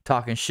fucking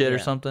talking shit or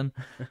something.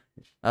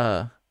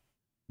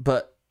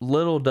 But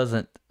little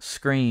doesn't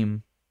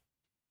scream,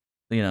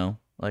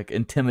 like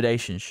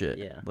intimidation shit.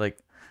 Yeah. Like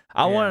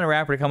I wanted a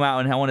rapper to come out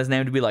and I want his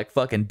name to be like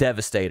fucking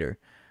Devastator.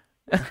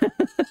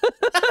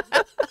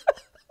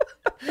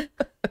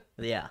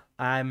 Yeah,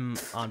 I'm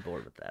on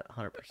board with that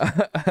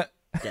 100%.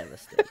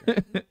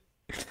 Devastating.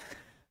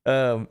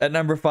 At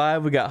number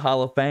 5, we got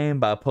Hall of Fame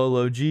by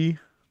Polo G.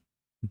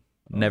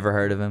 Never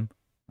heard of him.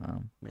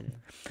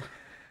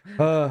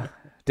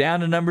 Down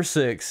to number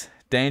 6,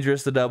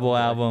 Dangerous the Double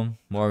album,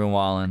 Morgan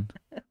Wallen.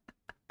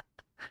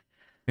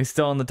 He's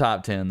still in the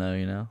top 10 though,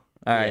 you know.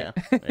 All right.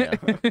 Yeah.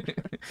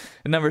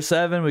 At number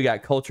 7, we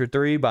got Culture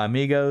 3 by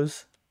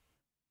Migos.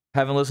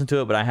 Haven't listened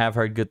to it, but I have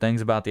heard good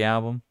things about the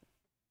album.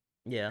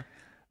 Yeah.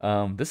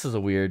 This is a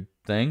weird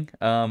thing.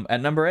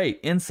 At number 8,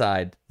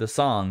 Inside the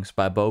Songs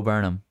by Bo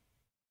Burnham.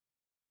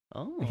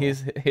 Oh. He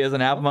has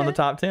an album on the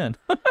top 10.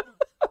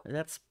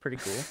 That's pretty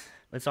cool.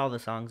 It's all the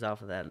songs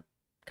off of that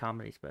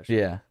comedy special.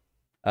 Yeah.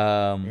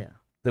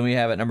 Then we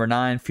have at number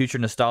 9, Future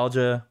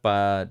Nostalgia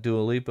by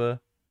Dua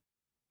Lipa.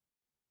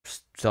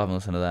 Still haven't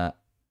listened to that.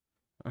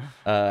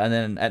 And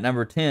then at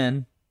number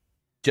 10,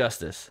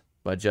 Justice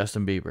by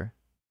Justin Bieber.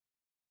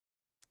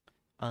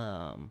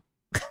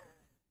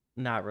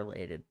 Not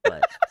related,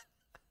 but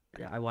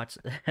yeah, I watched.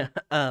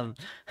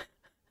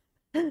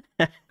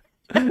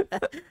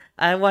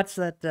 I watched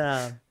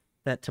that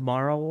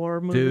Tomorrow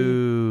War movie.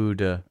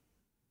 Dude.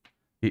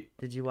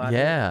 Did you watch it?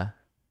 Yeah.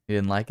 You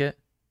didn't like it?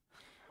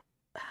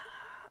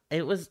 I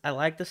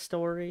like the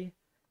story,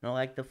 and I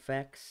like the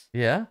effects,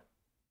 Yeah.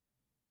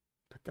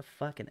 but the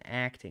fucking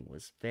acting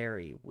was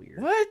very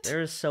weird. What? There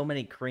was so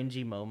many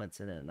cringy moments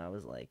in it, and I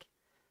was like,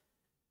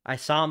 I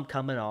saw him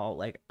coming all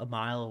like a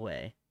mile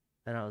away,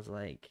 and I was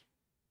like,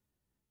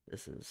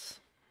 this is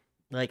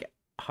like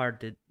hard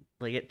to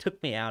like. It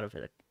took me out of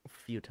it a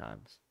few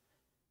times.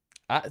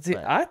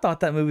 I thought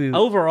that movie.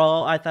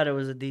 Overall, I thought it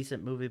was a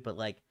decent movie, but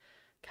like,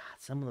 God,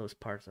 some of those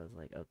parts, I was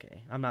like,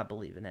 okay, I'm not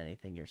believing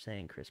anything you're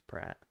saying, Chris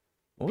Pratt.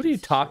 What are you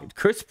talking?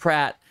 Chris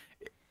Pratt,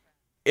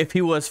 if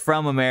he was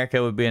from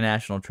America, would be a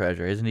national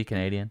treasure. Isn't he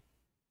Canadian?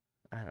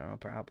 I don't know,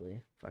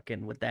 probably.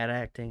 Fucking with that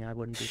acting, I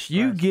wouldn't be surprised.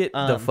 You get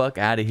the fuck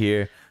out of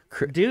here.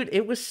 Dude,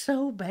 it was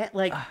so bad.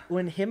 Like,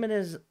 when him and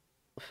his...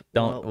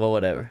 Well,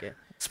 whatever. Okay.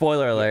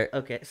 Spoiler alert.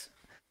 Okay.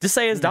 Just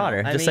say his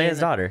daughter. I Just say mean, his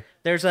daughter.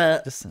 There's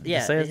a... Just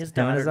yeah, say his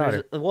him and daughter.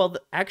 his daughter. Well,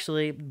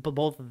 actually,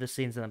 both of the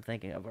scenes that I'm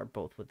thinking of are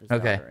both with his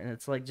daughter. And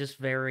it's, like, just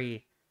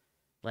very...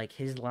 Like,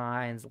 his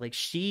lines... Like,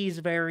 she's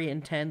very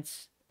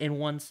intense in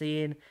one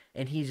scene,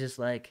 and he's just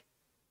like...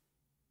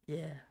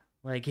 Yeah.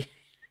 Like,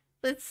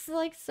 it's,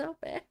 like, so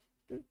bad.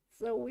 It's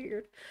so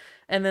weird.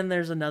 And then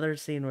there's another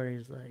scene where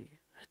he's like...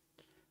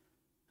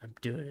 I'm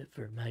doing it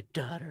for my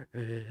daughter.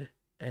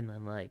 And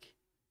then, like...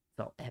 It's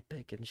all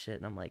epic and shit,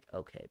 and I'm like,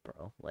 okay,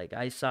 bro. Like,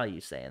 I saw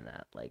you saying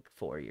that like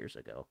 4 years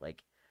ago.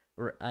 Like,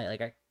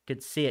 I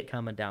could see it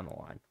coming down the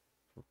line,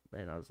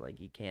 and I was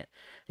like, you can't.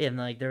 And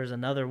like, there was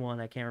another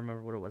one, I can't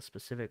remember what it was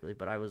specifically,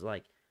 but I was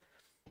like,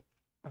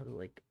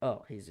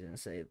 oh, he's gonna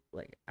say,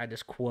 like, I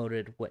just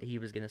quoted what he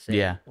was gonna say.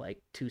 Yeah. Like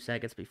 2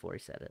 seconds before he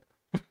said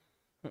it.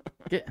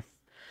 Yeah.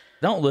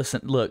 Don't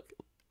listen. Look,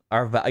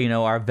 our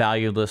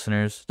valued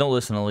listeners, don't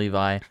listen to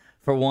Levi.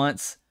 For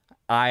once,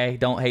 I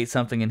don't hate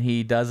something and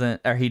he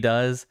doesn't, or he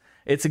does.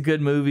 It's a good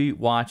movie.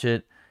 Watch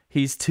it.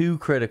 He's too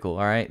critical,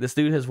 all right? This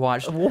dude has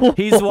watched,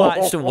 he's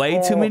watched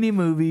way too many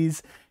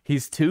movies.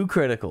 He's too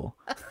critical.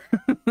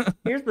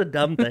 Here's the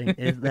dumb thing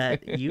is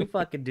that you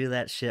fucking do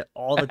that shit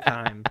all the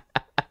time.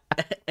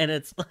 And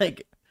it's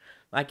like,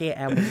 I can't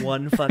have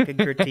one fucking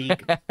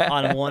critique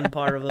on one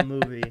part of a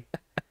movie.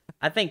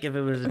 I think if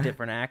it was a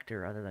different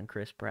actor other than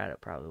Chris Pratt, it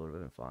probably would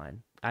have been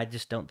fine. I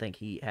just don't think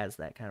he has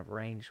that kind of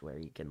range where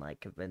he can like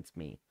convince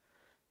me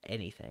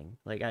anything.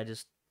 Like, I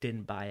just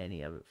didn't buy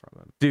any of it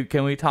from him. Dude,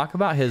 can we talk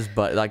about his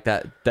butt? Like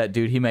that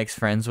dude he makes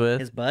friends with?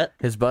 His butt?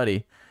 His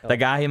buddy. Oh. The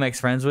guy he makes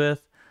friends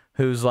with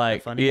who's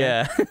like,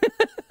 yeah.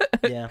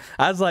 Yeah.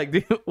 I was like,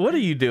 dude, what are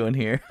you doing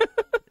here?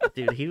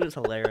 Dude, he was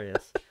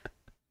hilarious.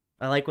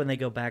 I like when they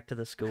go back to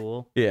the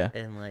school. Yeah.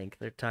 And like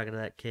they're talking to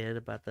that kid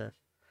about the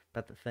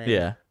thing.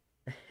 Yeah.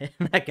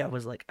 And that guy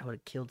was like, I would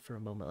have killed for a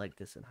moment like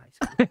this in high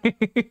school.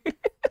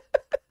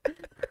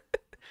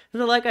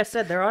 So like I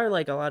said, there are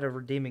like a lot of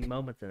redeeming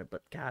moments in it,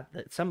 but God,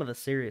 some of the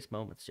serious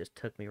moments just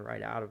took me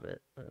right out of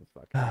it.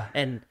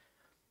 And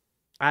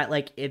I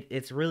like it.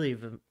 It's really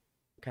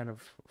kind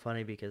of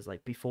funny because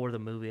like before the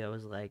movie, I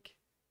was like,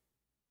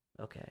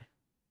 okay,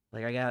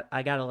 like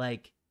I gotta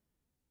like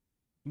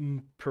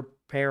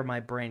prepare my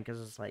brain because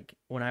it's like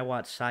when I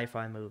watch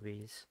sci-fi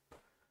movies,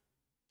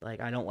 like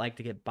I don't like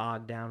to get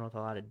bogged down with a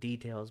lot of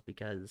details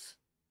because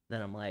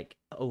then I'm like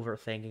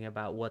overthinking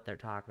about what they're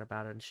talking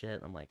about and shit.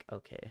 And I'm like,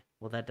 okay,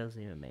 well that doesn't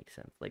even make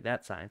sense. Like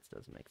that science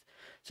doesn't make sense.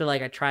 So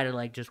like I try to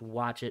like just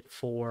watch it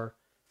for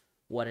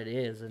what it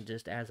is and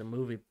just as a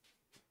movie.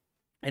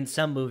 And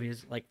some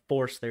movies like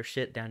force their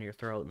shit down your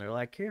throat and they're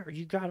like, here,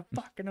 you gotta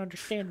fucking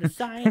understand the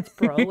science,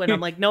 bro. And I'm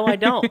like, no, I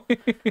don't.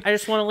 I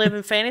just want to live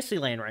in fantasy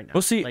land right now.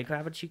 Well, see, like,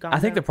 haven't you gone I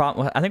think down? the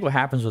problem, I think what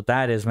happens with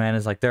that is, man,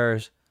 is like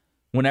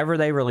whenever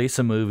they release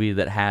a movie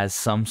that has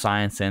some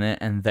science in it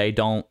and they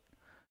don't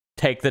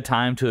take the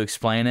time to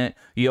explain it,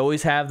 you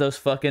always have those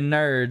fucking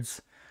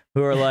nerds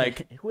who are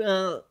like,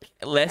 well,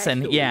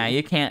 listen, actually, yeah,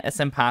 you can't,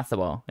 it's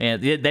impossible. Yeah,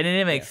 they didn't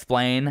even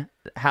explain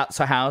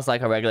how's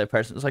like a regular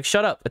person. It's like,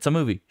 shut up, it's a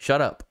movie,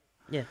 shut up.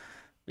 Yeah,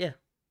 yeah.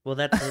 Well,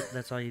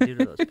 that's all you do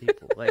to those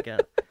people. Like,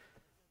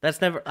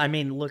 that's never. I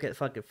mean, look at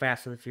fucking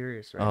Fast and the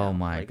Furious. Right Oh now.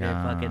 my like,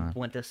 God. They fucking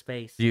went to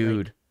space,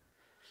 Dude.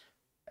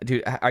 Like,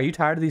 Dude, are you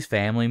tired of these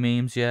family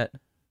memes yet?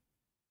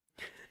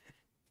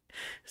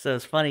 so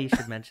it's funny you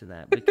should mention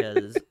that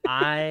because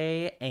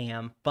I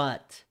am.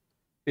 But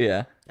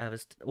Yeah.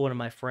 one of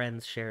my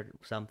friends shared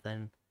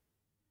something,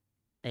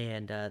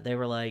 and they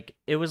were like,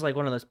 it was like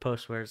one of those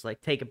posts where it's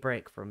like, take a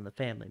break from the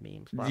family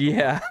memes. Blah, blah,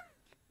 Yeah.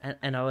 blah.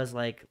 And I was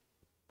like,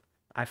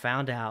 I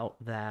found out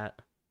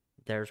that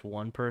there's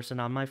one person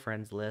on my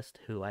friends list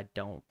who I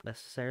don't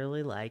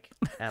necessarily like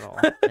at all,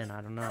 and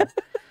I don't know.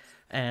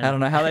 And I don't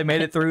know how they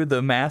made it through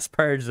the mass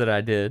purge that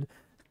I did.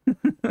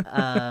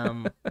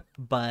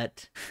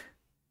 But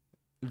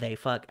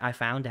I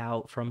found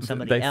out from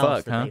somebody They else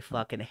fuck, that huh? they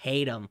fucking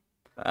hate them.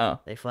 Oh.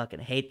 They fucking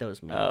hate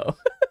those memes. Oh.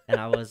 And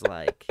I was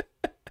like,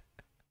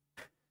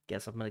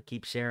 guess I'm gonna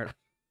keep sharing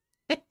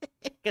them.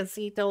 Because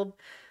he told,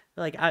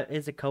 like,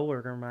 it's a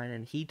coworker of mine,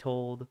 and he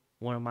told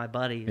one of my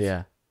buddies.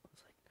 Yeah.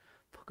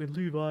 Fucking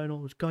Levi and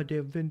all this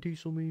goddamn Vin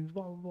Diesel memes,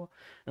 blah, blah, blah.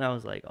 And I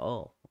was like,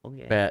 oh,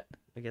 okay. Bet.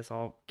 I guess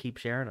I'll keep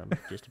sharing them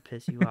just to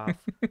piss you off.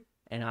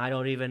 And I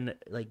don't even,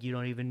 like, you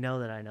don't even know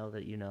that I know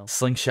that you know.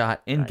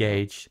 Slingshot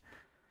engaged.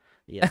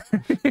 Yeah.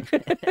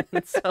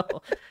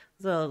 so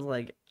I was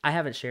like, I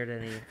haven't shared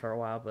any for a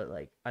while, but,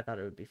 like, I thought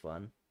it would be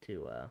fun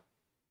to,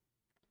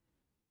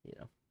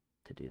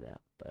 to do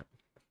that. But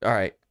All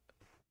right.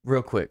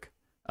 Real quick.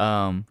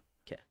 Do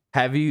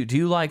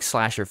you like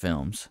slasher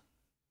films?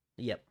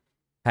 Yep.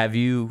 Have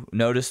you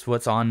noticed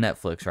what's on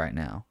Netflix right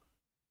now?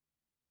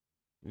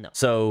 No.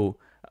 So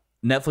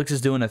Netflix is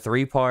doing a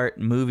 3-part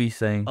movie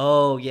thing.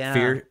 Oh, yeah.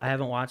 Fear- I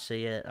haven't watched it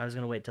yet. I was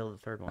going to wait till the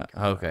third one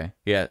comes out. Okay.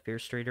 Yeah. Fear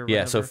Street or Yeah,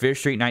 whatever. so Fear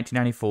Street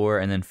 1994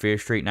 and then Fear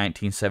Street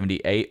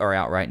 1978 are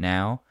out right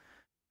now.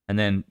 And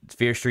then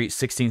Fear Street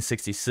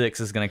 1666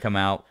 is going to come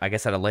out, I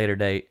guess, at a later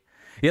date.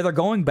 Yeah, they're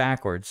going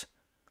backwards.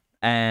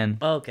 And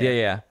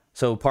Okay. Yeah.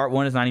 So part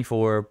 1 is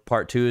 94,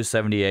 part 2 is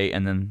 78,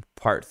 and then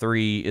part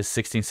 3 is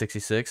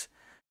 1666.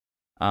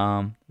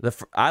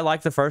 I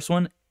like the first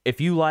one.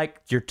 If you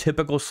like your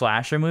typical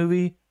slasher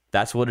movie,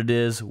 that's what it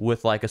is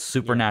with like a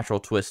supernatural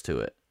twist to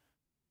it.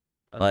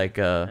 Okay. Like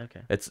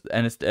Okay.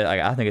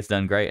 I think it's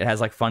done great. It has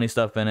like funny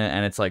stuff in it,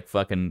 and it's like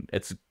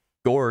it's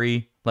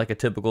gory like a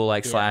typical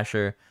like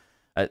slasher.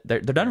 They're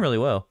done really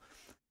well.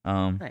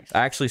 Nice. I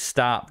actually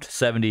stopped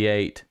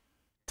 78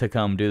 to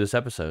come do this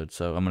episode,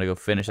 so I'm gonna go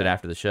finish it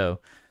after the show.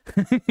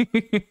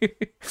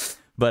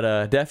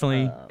 But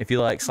definitely, if you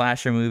like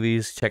slasher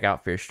movies, check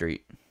out Fear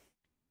Street.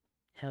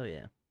 Hell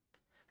yeah.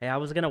 Hey, I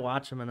was gonna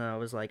watch them, and I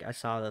was like, I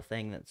saw the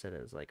thing that said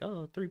it was like,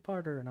 oh,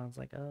 3-parter, and I was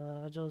like,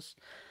 I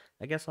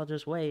guess I'll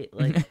just wait.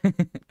 Like,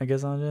 I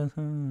guess I'll just.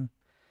 I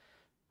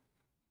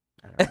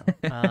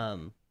don't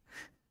know.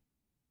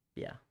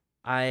 Yeah.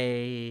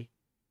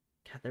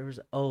 God, there was.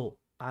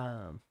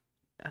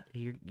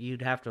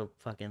 You'd have to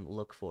fucking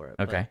look for it.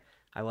 Okay.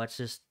 But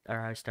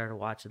I started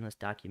watching this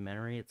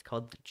documentary. It's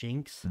called The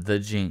Jinx. The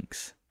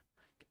Jinx.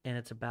 And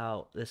it's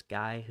about this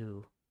guy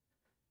who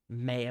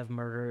may have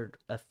murdered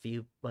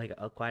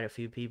quite a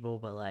few people,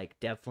 but like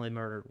definitely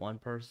murdered one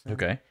person.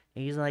 Okay.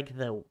 And he's like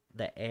the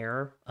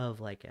heir of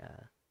like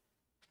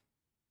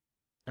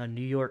a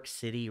New York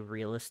City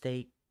real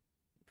estate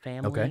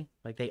family. Okay.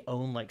 Like they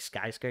own like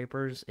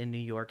skyscrapers in New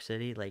York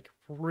City, like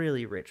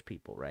really rich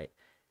people, right?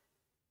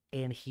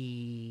 And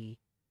he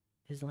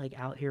is like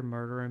out here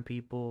murdering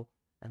people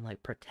and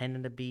like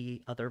pretending to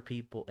be other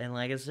people, and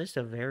like it's just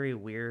a very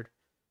weird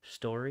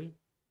story.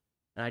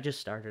 And I just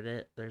started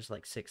it. There's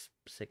like six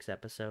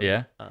episodes.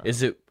 Yeah.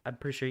 Is it? I'm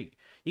pretty sure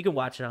you can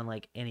watch it on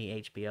like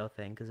any HBO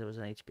thing because it was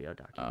an HBO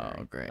documentary.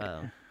 Oh, great.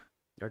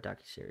 Or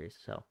docuseries.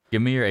 So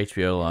Give me your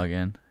HBO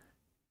login.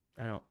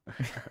 I don't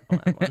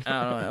have one.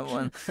 I don't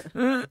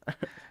have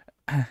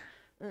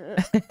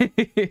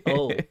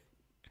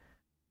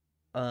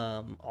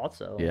one.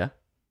 Also. Yeah.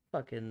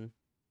 Fucking.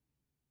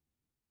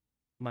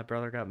 My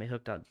brother got me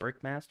hooked on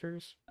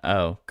Brickmasters.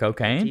 Oh,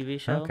 cocaine? TV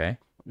show. Okay.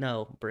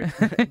 No,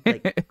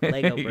 like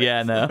Lego bricks.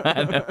 Yeah, no.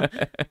 I know.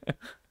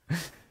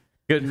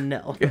 Good.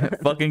 No.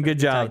 Fucking good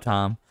job,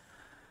 Tom.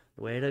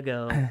 Way to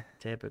go.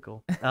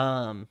 Typical.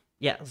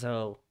 Yeah,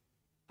 so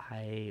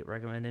I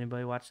recommend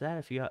anybody watch that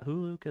if you got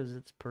Hulu because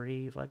it's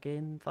pretty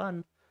fucking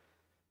fun.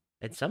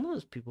 And some of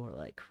those people are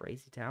like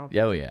crazy talented.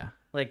 Oh, yeah.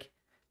 Like,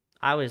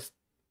 I was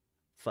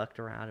fucked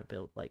around and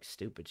built like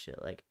stupid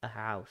shit, like a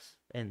house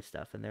and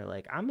stuff. And they're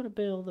like, I'm going to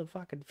build a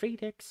fucking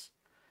Phoenix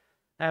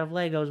out of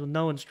Legos with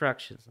no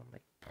instructions. I'm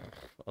like,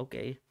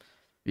 okay.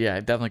 Yeah,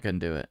 I definitely couldn't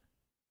do it.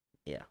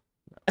 Yeah.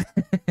 No.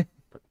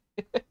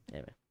 But,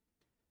 anyway.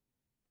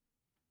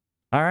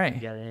 All right.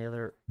 You got any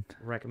other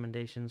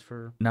recommendations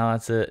for? No,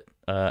 that's it.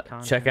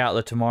 Check out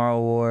The Tomorrow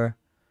War.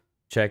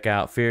 Check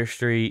out Fear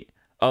Street.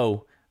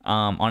 Oh,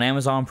 on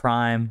Amazon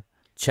Prime,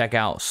 check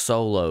out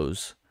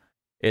Solos.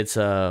 It's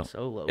a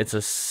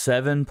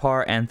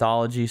 7-part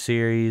anthology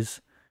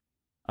series.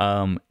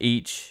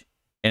 Each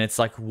and it's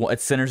like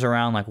it centers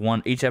around like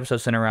one. Each episode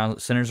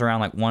centers around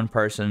like one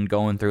person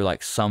going through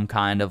like some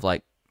kind of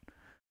like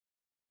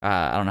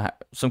I don't know,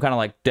 some kind of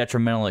like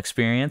detrimental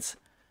experience,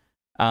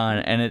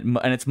 and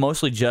it's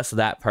mostly just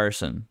that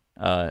person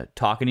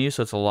talking to you.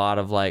 So it's a lot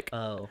of like,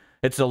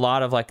 it's a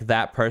lot of like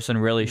that person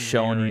really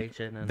showing you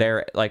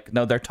they're like,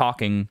 no, they're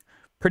talking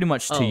pretty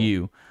much to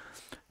you.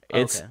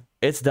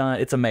 It's done.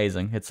 It's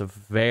amazing. It's a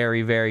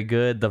very, very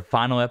good. The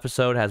final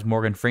episode has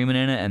Morgan Freeman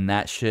in it, and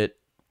that shit,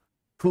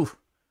 whew,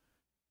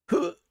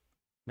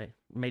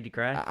 made you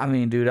cry. I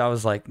mean, dude, I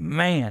was like,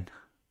 man,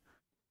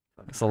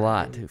 it's a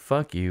lot, dude.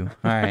 Fuck you.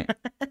 All right.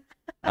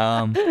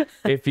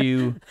 If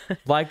you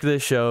like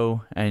this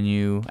show and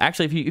you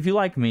actually, if you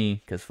like me,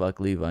 because fuck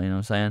Levi, you know what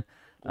I'm saying?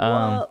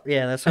 Well,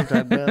 yeah, that's what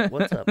I'm talking about.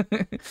 What's up?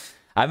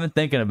 I've been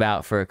thinking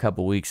about for a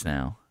couple weeks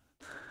now.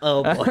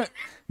 Oh boy.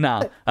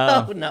 No.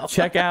 No.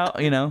 Check out,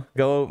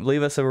 go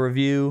leave us a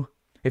review.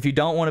 If you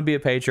don't want to be a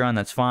Patreon,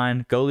 that's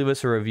fine. Go leave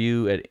us a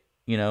review at,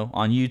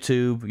 on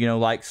YouTube,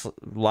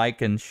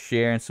 like and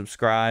share and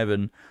subscribe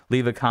and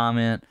leave a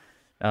comment.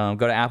 Go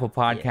to Apple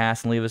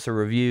Podcasts and leave us a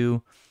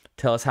review.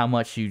 Tell us how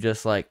much you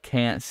just like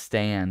can't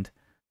stand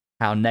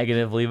how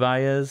negative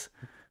Levi is.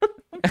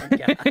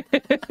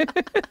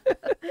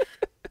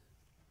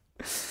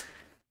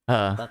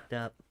 Fucked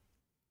up.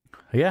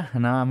 Yeah,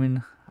 no, I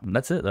mean,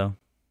 that's it though.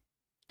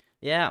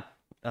 Yeah.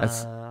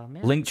 That's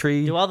man.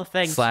 Linktree do all the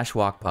things.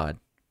 /wokpod.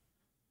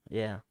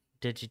 Yeah.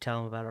 Did you tell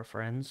them about our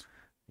friends?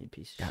 You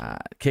piece of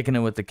shit. Kicking It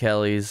with the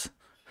Kellys,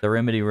 The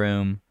Remedy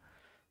Room,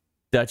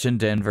 Dutch in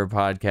Denver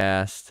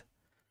podcast,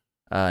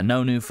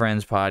 No New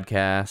Friends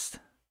podcast.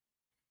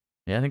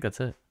 Yeah, I think that's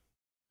it.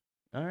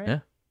 All right. Yeah.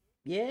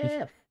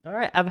 Yeah. All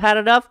right. I've had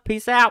enough.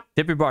 Peace out.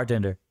 Tip your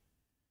bartender.